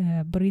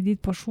braidyti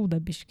po šūdą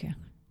biškį.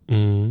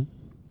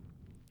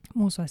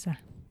 Mūsuose,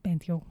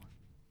 bent jau.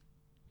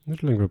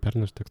 Ir lengviau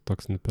pernešti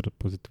toksinį per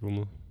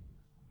pozityvumą.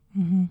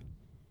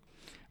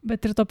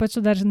 Bet ir to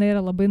pačiu dar, žinai,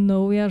 yra labai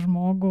nauja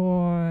žmogų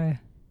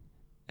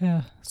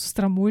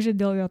sustramužį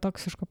dėl jo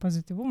toksiško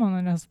pozityvumo,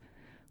 nes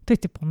tai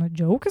tipo,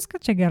 džiaugis,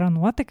 kad čia gera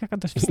nuotaika,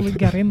 kad aš visą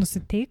laiką gerai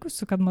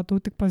nusiteikusiu, kad matau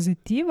tik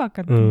pozityvą,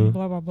 kad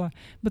bla bla bla.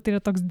 Bet tai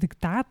yra toks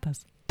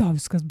diktatas. Tau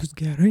viskas bus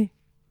gerai.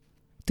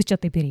 Tai čia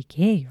taip ir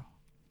reikėjo.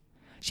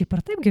 Šiaip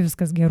ar taipgi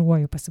viskas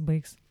geruoju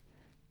pasibaigs.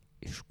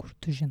 Iš kur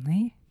tu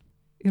žinai?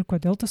 Ir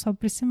kodėl tu savo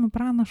prisimi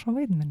pranašo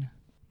vaidmenį?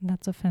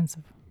 That's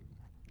offensive.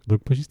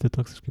 Daug pažįsti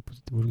toksiškai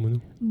pozityvų žmonių?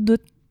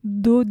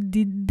 Du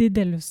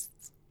didelius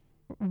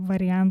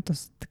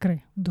variantus.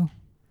 Tikrai, 2.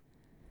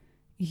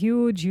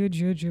 Huge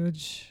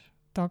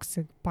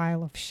toxic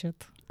pile of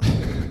shit.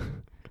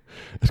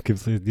 Ir kaip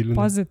su jais dylina?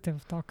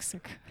 Positive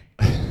toxic.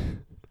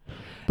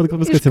 Bet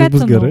gal viskas jiems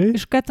bus gerai?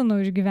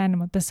 Iškatinau iš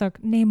gyvenimo. Tiesiog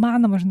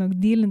neįmanoma, žinok,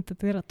 dylinti.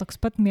 Tai yra toks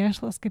pat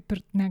mėšlas kaip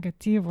ir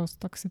negatyvos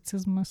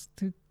toksicizmas.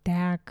 Tai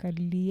teka,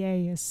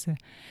 liejasi.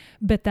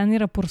 Bet ten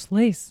yra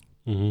purslais.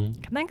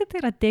 Kadangi tai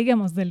yra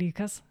teigiamas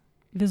dalykas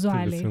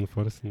vizualiai. Tai visi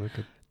enforcina,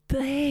 kad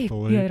taip,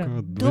 jie yra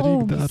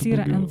daug, jis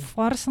yra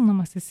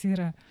enforcinamas, jis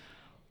yra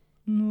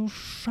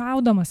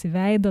šaudamas į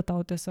veidą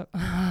tau tiesiog.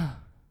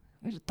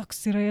 Ir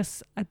toks yra jis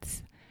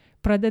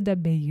pradeda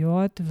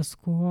bejoti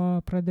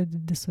viskuo, pradeda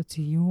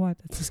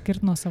disocijuoti,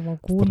 atsiskirti nuo savo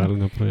kūno.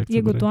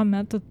 Jeigu tuo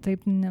metu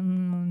taip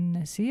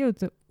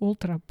nesijauti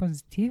ultra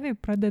pozityviai,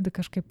 pradedi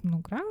kažkaip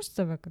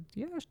nugraužti save, kad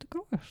aš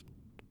tikrųjų, aš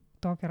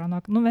tokia yra.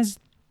 Mes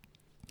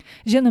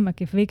žinome,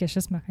 kaip veikia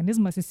šis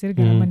mechanizmas, jis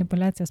irgi yra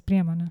manipuliacijos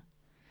priemonė.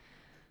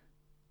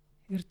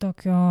 Ir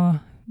tokio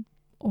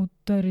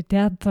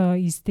autoriteto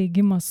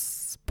įsteigimas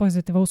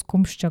pozityvaus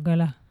kumščio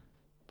gale.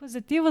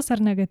 Pozityvus ar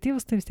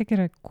negatyvus, tai vis tiek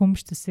yra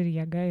kumštis ir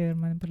jėga ir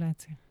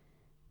manipuliacija.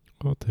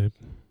 O taip.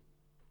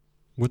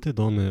 Būtų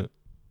įdomi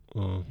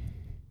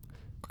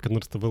kokia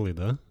nors TV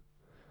laida,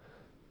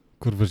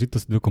 kur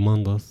važytas 2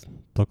 komandos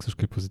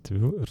toksiškai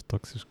pozityvių ir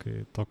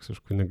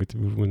toksiškai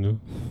negatyvių žmonių.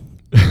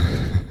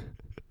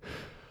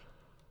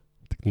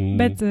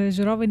 Bet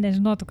žiūrovai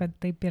nežinotų, kad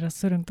taip yra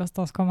surinktos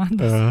tos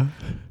komandos.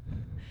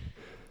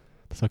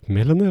 Tiesiog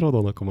mėlyna ir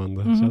raudona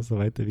komanda. Šią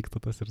savaitę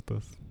vyksta tas ir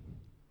tas.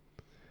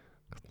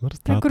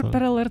 Tai kur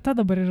per LRT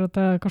dabar yra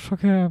ta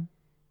kažkokia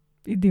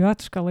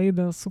idiotiška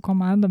laida su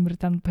komandom ir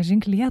ten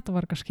pažink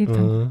Lietuvą ar kažkaip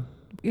ten.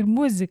 Ir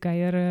muzika,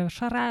 ir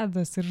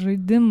šaradas, ir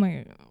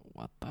žaidimai.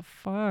 What the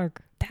fuck?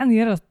 Ten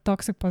yra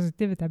toxic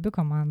positivity, abi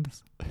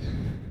komandos.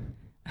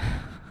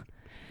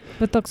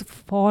 Bet toks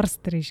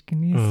forced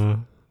reiškinys.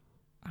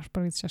 Aš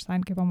praeitą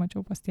šeštadienį, kai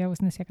pamačiau pas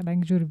tėvus, nes jie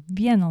kadangi žiūri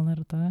vieną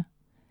LRT,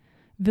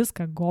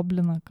 viską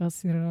goblina,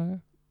 kas yra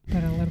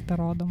per LRT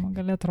rodoma.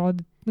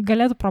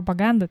 Galėtų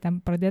propagandą ten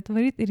pradėti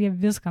varyti ir jie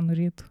viską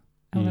nurytų.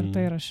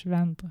 LRT yra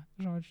šventa,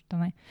 žodžiu,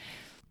 tenai.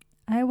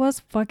 I was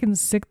fucking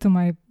sick to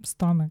my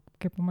stomach,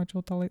 kai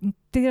pamačiau tą laidą.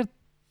 Tai yra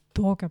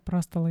tokia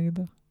prasta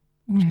laida.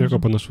 Aš nieko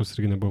panašaus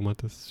irgi nebuvo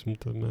matęs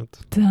 100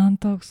 metų. Ten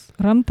toks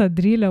ramta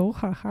drylė,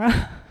 uhaha.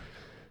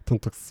 Ten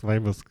toks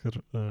vaibas, kur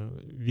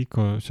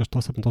vyko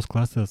 6-7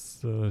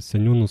 klasės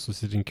seniūnų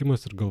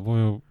susirinkimas ir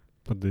galvojau,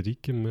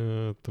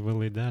 padarykime TV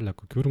laidelę,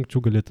 kokių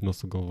rungčių galėtume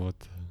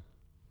sugalvoti.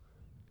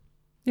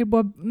 Ir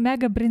buvo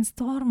mega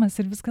brainstormas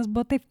ir viskas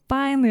buvo taip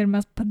fainai ir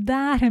mes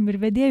padarėm ir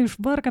vedėjų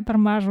švarką per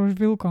mažą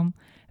užvilkom.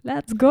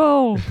 Let's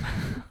go!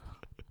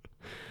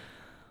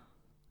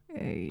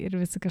 Ir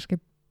visi kažkaip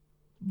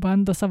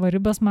bando savo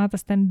ribas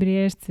matas ten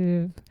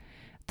brėžti.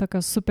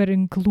 Tokios super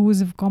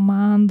inclusive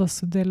komandos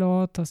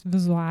sudėliotos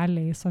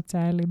vizualiai,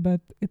 socialiai,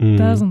 bet it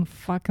doesn't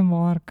fucking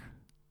work.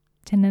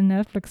 Čia ne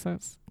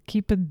Netflixas.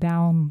 Keep it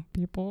down,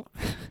 people.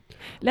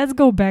 Let's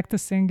go back to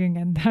singing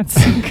and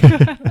dancing.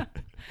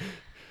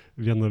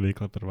 Vieną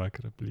veiklą per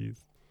vakarą,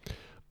 please.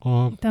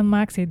 O Ten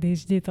Maxai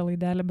ADHD ta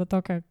laidelė, bet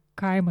tokia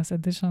kaimas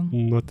edition.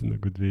 Nuoti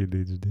negu 2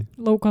 ADHD.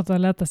 Lauko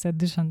tualetas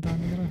edition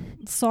ten yra.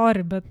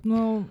 Sorry, bet,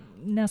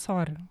 ne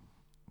sorry.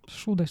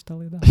 Šūda šitą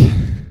laidą.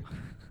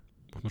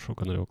 Pamiršau,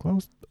 ką norėjau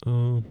klausti.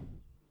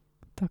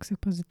 Toxic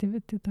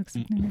positivity,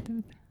 toxic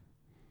negativity.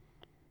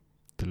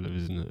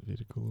 Televizinė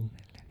reikalų.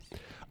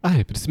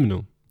 Ai,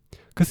 prisiminiau.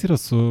 Kas yra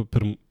su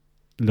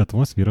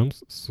Lietuvos vyrams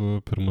su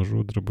per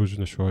mažų drabužių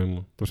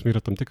nešiojimu? Tausme yra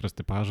tam tikras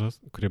tipažas,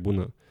 kurie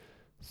būna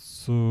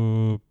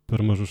su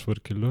per mažu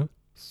švarkeliu,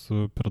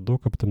 su per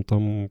daug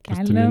aptemtom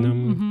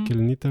kostiuminiam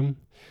kelnytėm.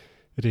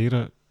 Ir jie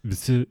yra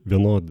visi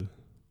vienodi.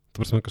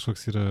 Tausme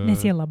kažkoks yra...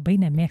 Nes jie labai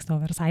nemėgsta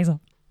oversize'o.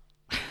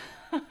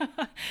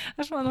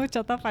 Aš manau,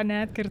 čia tą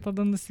panetką ir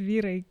tada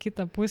nusivyra į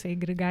kitą pusę, į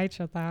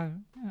grigaičio tą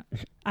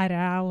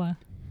arealą.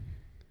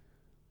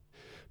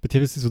 Bet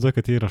jie visi įsivaizduoja,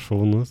 kad jie yra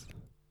šaunus.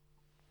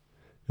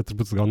 Jie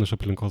turbūt gauna iš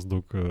aplinkos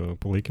daug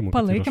palaikymo,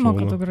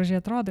 kad tu gražiai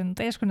atrodai.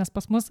 Tai aišku, nes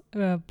pas mus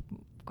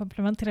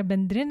komplimentai yra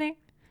bendriniai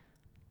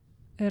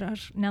ir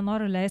aš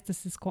nenoriu leistis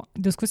į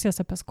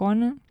diskusijas apie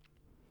skonį.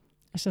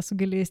 Aš esu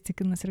giliai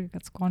įsitikinus irgi,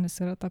 kad skonis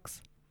yra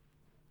toks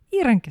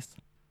įrankis.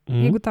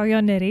 Jeigu tau jo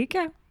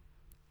nereikia,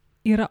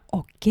 yra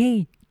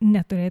okei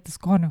neturėti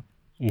skonio.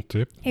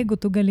 Taip. Jeigu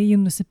tu gali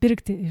jį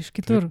nusipirkti iš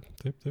kitur.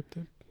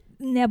 Taip.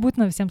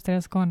 Nebūtina visiems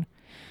turėti skonį.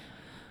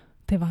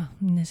 Tai va,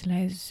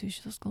 nesileisiu iš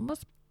šitos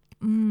kalbos.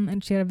 Ir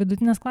čia yra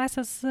vidutinės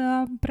klasės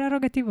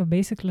prerogatyva,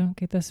 basically.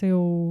 Kai tas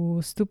jau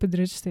stupid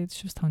rich, tai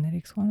iš vis tau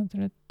nereiks skonio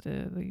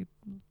turėti.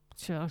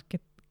 Čia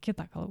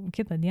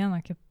kitą dieną,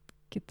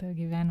 kitą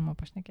gyvenimą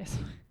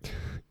pašnekėsiu.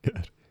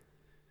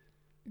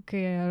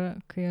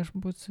 Kai aš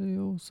būsiu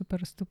jau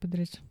super stupid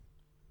rich.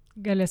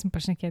 Galėsim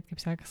pašnekėti,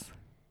 kaip sekas.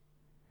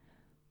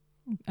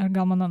 Ar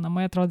gal mano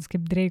namai atrodys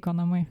kaip Dreiko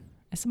namai.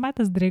 Esi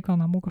matęs Dreiko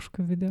namų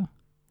kažkokiu video?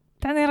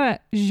 Ten yra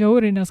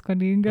žiauriai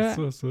neskoninga,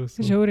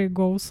 žiauriai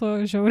gauso,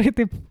 žiauriai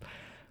taip,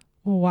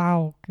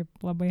 wow,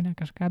 kaip labai ne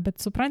kažką.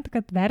 Bet supranti,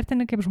 kad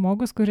vertini kaip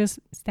žmogus, kuris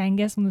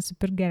stengiasi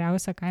nusipirkti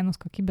geriausią kainos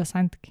kokybės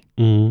santykį.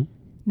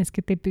 Nes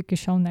kitaip iki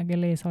šiol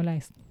negalėjai sau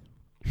leisti.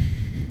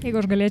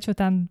 Jeigu aš galėčiau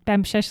ten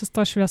 5-6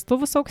 to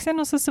šviestuvus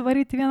auksinius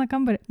susivaryti vieną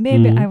kambarį,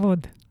 maybe I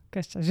would.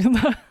 Kas čia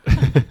žino?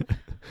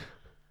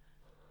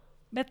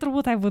 Bet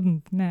turbūt I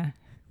wouldn't, ne.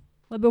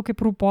 Labiau kaip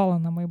RuPaul'o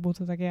namai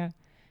būtų tokie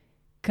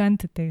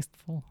cunty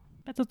tasteful.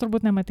 Bet tu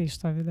turbūt nematai iš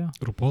to video.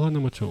 RuPaul'o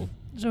nemačiau.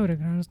 Žiauriai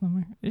gražus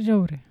namai.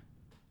 Žiauriai.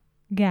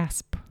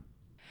 Gasp.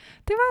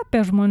 Tai va,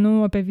 apie žmonių,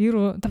 apie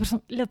vyrų. Ta prasme,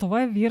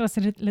 Lietuvoje vyras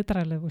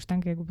literaliai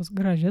užtenka, jeigu bus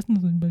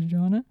gražesnis,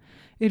 beždžionė.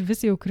 Ir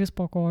visi jau kris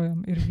po kojom.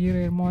 Ir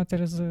vyrai, ir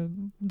moteris,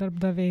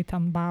 darbdaviai,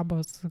 ten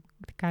babos,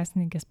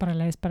 kasininkės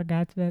praleis per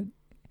gatvę.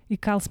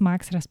 Įkals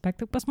maks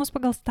respektą. Pas mus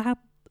pagal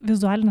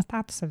vizualinį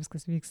statusą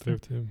viskas vyksta.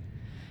 Taip.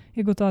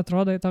 Jeigu tu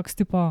atrodai toks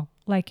tipo,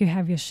 like you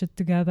have your shit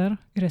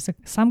together, ir esi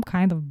some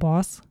kind of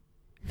boss,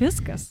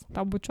 viskas,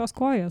 tau bučios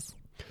kojas.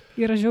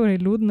 Yra žiauriai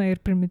liūdna ir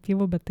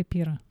primityvu, bet taip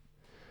yra.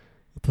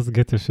 Tas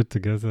get your shit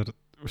together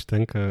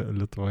užtenka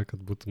Lietuvoje,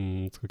 kad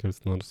būtum kokiais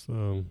nors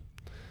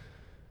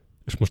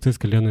išmuštais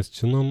kalienais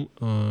činom,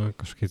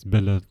 kažkokiais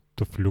belė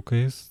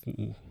tufliukais,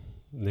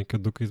 ne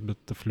kedukais,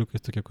 bet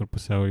tufliukais tokie, kur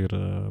pusiau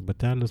yra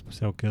batelės,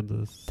 pusiau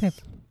kėdas.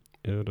 Taip.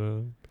 Ir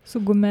su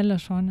gumelė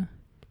šone.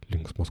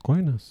 Linksmos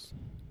koinės.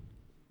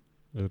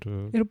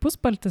 Ir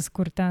puspaltis,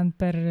 kur ten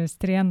per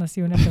strienas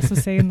jau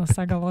nebesuseina,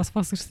 galvos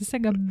pas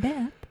užsisega,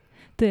 bet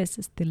tu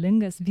esi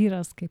stilingas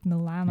vyras, kaip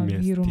Milano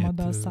vyrų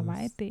mados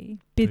savaitėj.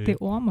 Piti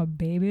uomo,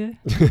 baby.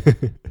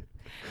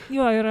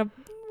 Jo, yra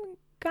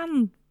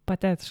gan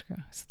patetiška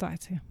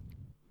situacija.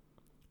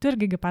 Tu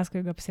irgi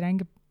paskui, jeigu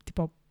apsirengi,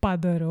 tipo,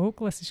 padariau,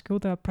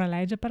 klasiškiau tave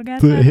praleidžia per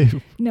gatvę.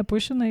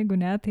 Nepušina, jeigu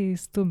ne, tai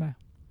stumia.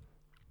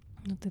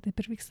 Tai taip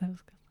ir vyksta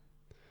viskas.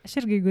 Aš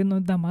irgi,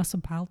 jeigu dama su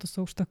paltu, su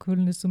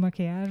aukštakulniu, su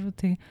makiažu,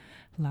 tai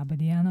labą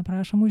dieną,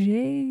 prašom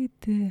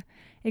užeiti.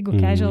 Jeigu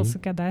casual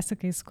su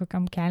kedasikais,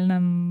 kokiam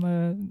kelniam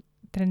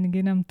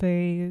treninginiam,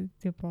 tai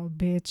tipo,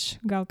 bitch,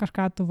 gal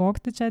kažką tu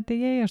vogti čia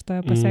atėjai, aš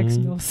toje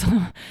paseksiu dėl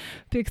savo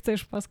piktą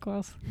iš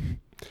paskos.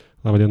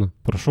 Labą dieną.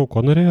 Prašau,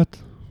 ko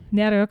norėjot?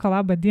 Nėra jokio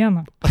labą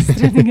dieną.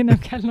 Treninginiam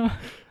kelniam.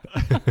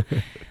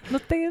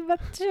 Tai,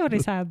 bet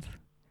žiauriai sad.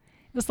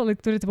 Visą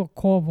laiką turi tipo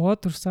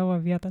kovoti už savo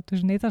vietą. Tu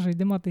žinai, ta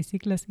žaidimo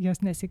taisyklės,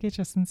 jos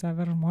nesikeičia since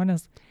ever,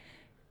 žmonės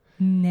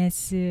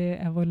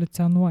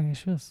nesievoliucionuoja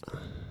iš vis.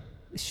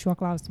 Šiuo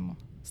klausimu.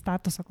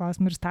 Statuso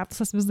klausimu. Ir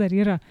statusas vis dar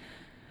yra,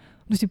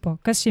 tipo,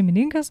 kas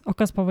šeimininkas, o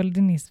kas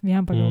pavaldinys.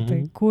 Vien pagal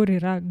tai, kur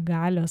yra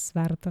galios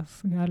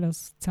svertas,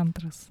 galios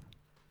centras.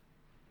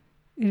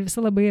 Ir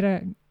visi labai yra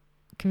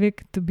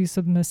quick to be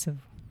submissive.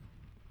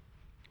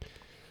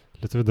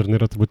 Lietuviai dar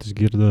nėra turbūt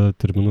išgirdę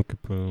terminų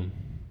kaip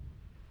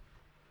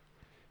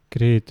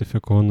creative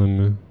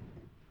economy,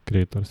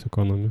 creators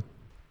economy,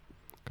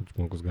 kad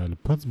žmogus gali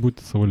pats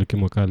būti savo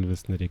likimo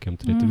kalvis, nereikia jam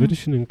turėti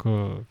viršininko,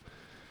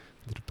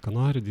 dirbti, ką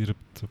nori,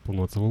 dirbti,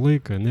 planuoti savo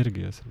laiką,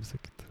 energijas ir visą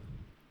kitą.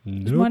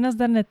 Žmonės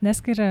dar net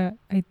neskiria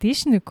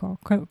aitišniko,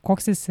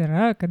 koks jis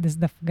yra, kad jis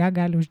dafiga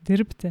gali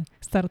uždirbti,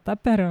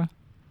 startuperio,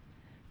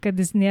 kad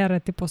jis nėra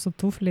tipo su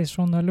tufliais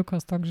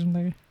šaunoliukas toks,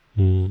 žinai.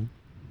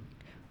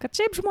 Kad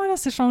šiaip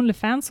žmonės iš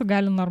OnlyFansų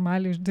gali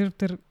normaliai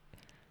uždirbti ir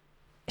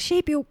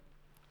šiaip jau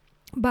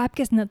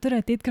babkės neturi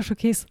ateiti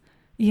kažkokiais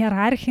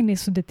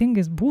hierarchiniais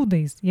sudėtingais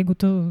būdais. Jeigu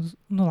tu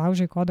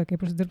nulaužai kodą,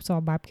 kaip uždirbti savo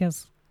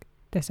babkės,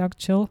 tiesiog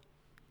chill.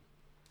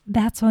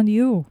 That's on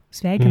you.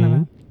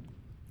 Sveikiname.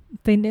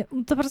 Tai,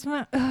 ta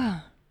prasme,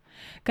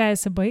 ką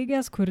esi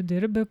baigęs, kur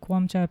dirbi,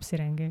 kuom čia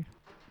apsirengiai.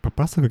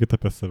 Papasakokit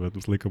apie save,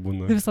 visą laiką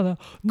būna. Ir visada,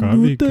 ką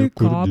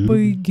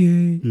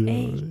baigiai.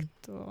 Eik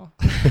tu.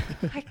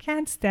 I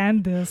can't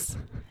stand this.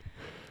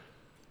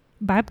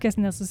 Babkės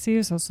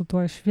nesusijusios su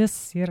tuo išvis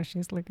yra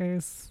šiais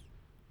laikais.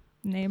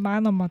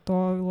 Neįmanoma to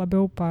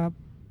labiau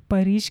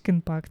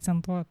paryškinti,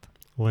 paakcentuoti.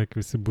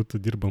 Visi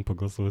būtų dirbam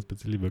pagal savo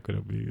specialybę,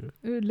 kurią baigė.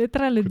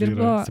 Literally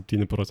dirbo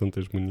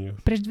 7% žmonijos.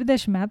 Prieš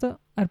 20 metų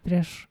ar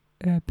prieš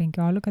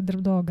 15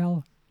 dirbdavo gal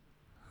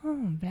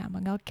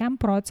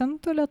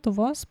 1%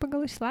 Lietuvos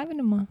pagal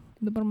išsilavinimą.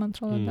 Dabar man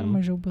atrodo dar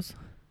mažiau bus.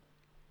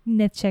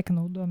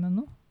 Nečekinau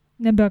duomenų.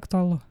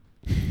 Nebeaktualu.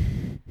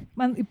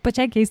 Man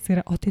pačiai keista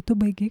yra, o tai tu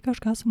baigiai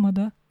kažką su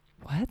mada?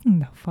 What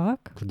the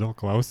fuck? Kodėl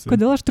klausi?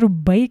 Kodėl aš turiu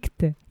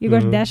baigti? Jeigu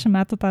aš 10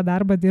 metų tą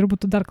darbą dirbu,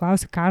 tu dar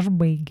klausi, ką aš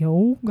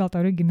baigiau? Gal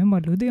turiu gimimo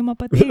liudijimą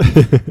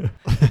pateikti?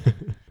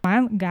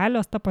 Man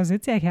galios ta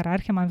pozicija,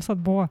 hierarchija man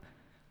visat buvo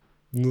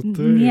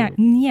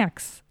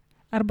nieks.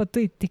 Arba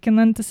tu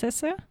įtikinantis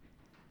esi,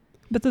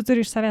 bet tu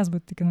turi iš savęs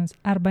būti tikinantis,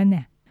 arba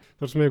ne.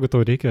 Tarsi, jeigu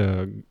tau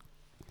reikia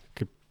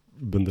kaip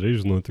bendrai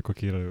žinoti,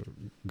 kokie yra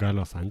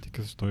galios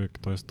santykis šitoje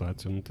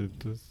situacijoje, tai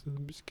tas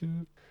biški...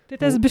 Tai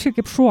tas biškai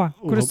kaip šuo,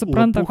 kuris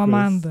supranta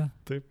komandą.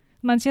 Taip.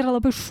 Man čia yra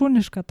labai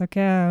šuniška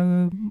tokia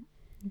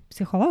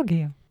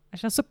psichologija.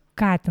 Aš esu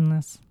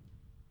katinas.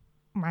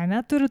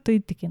 Mane turi tai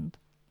įtikinti.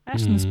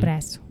 Aš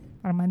nuspręsiu,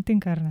 ar man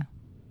tinka ar ne.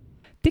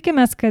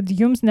 Tikimės, kad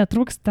jums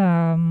netrūksta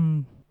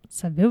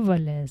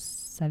savivalės,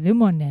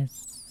 savimonės,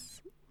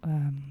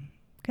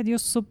 kad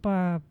jūs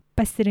supa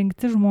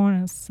pasirinkti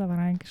žmonės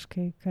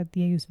savarankiškai, kad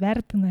jie jūs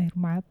vertina ir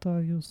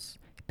mato, jūs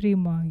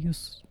priima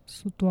jūs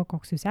su tuo,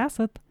 koks jūs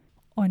esat,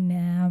 o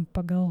ne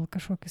pagal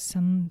kažkokius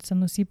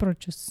senus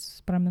įpročius,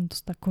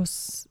 pramintus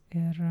takus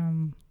ir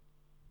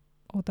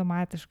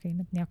automatiškai,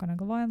 net nieko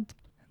negalvojant.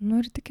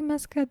 Ir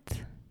tikimės, kad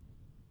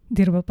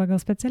dirbat pagal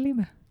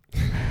specialybę.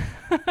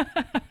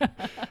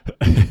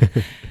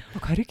 O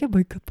ką reikia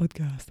baigti, kad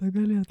podcastą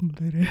galėtum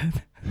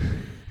daryti?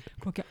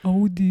 Kokią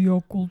audio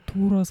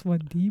kultūros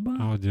vadybą?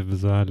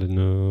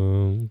 Audiovizualinio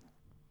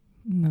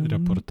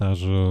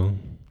reportažo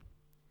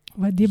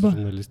vadyba.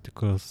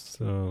 Žurnalistikos...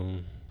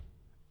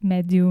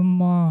 Medijų,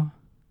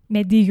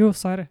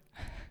 sorry.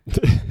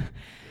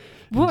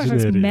 Buvo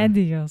kažkoks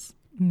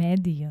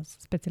medijos,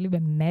 specialybė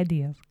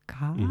medijos.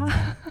 Ką?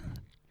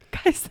 Ką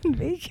jūs ten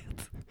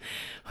veikėt?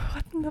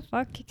 What the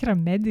fuck, kiek yra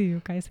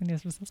medijų, ką jūs ten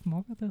jas visas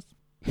mokotės?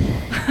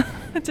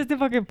 Čia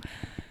tipo kaip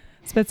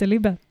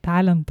specialybė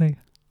talentai.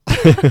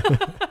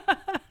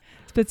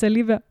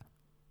 Specialybė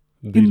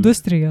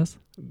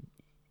industrijos.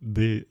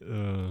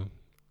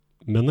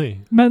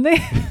 Menai.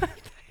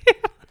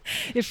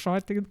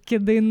 Iššoti,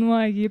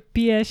 dainuoji,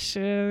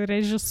 pieši,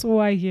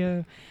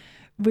 režisuoji,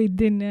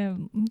 vaidini,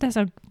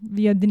 tiesiog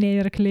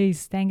jodinėjai arkliais,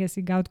 stengiasi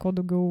įgauti kuo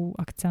daugiau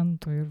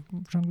akcentų ir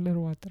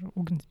žongliruoti ir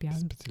ugnis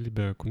pjauti.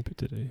 Specialybė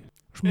kompiuteriai.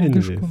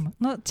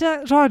 Žmogiškumą. Čia,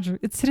 žodžiu,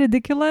 it's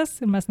ridiculous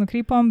ir mes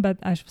nukrypom,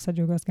 bet aš visą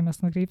džiaugiuosi, kai mes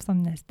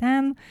nukrypstam, nes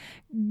ten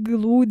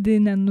glūdi,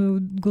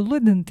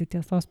 nenugludinti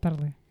tiesos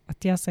perlai. O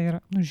tiesa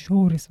yra,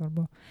 žiauriai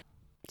svarbu.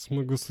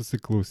 Smagu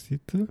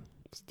susiklausyti.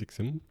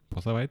 Susitiksim po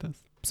savaitės.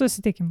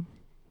 Susitikim.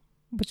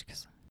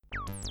 Bučkis.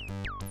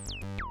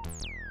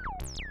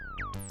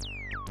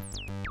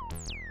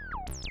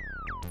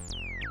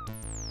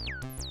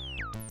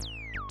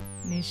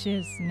 Nei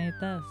šis, nei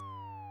tas.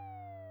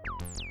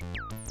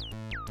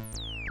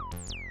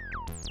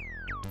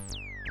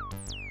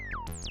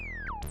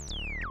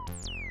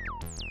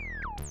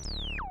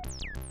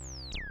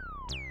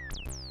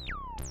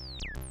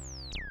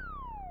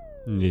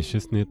 Nei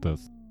šis, nei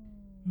tas.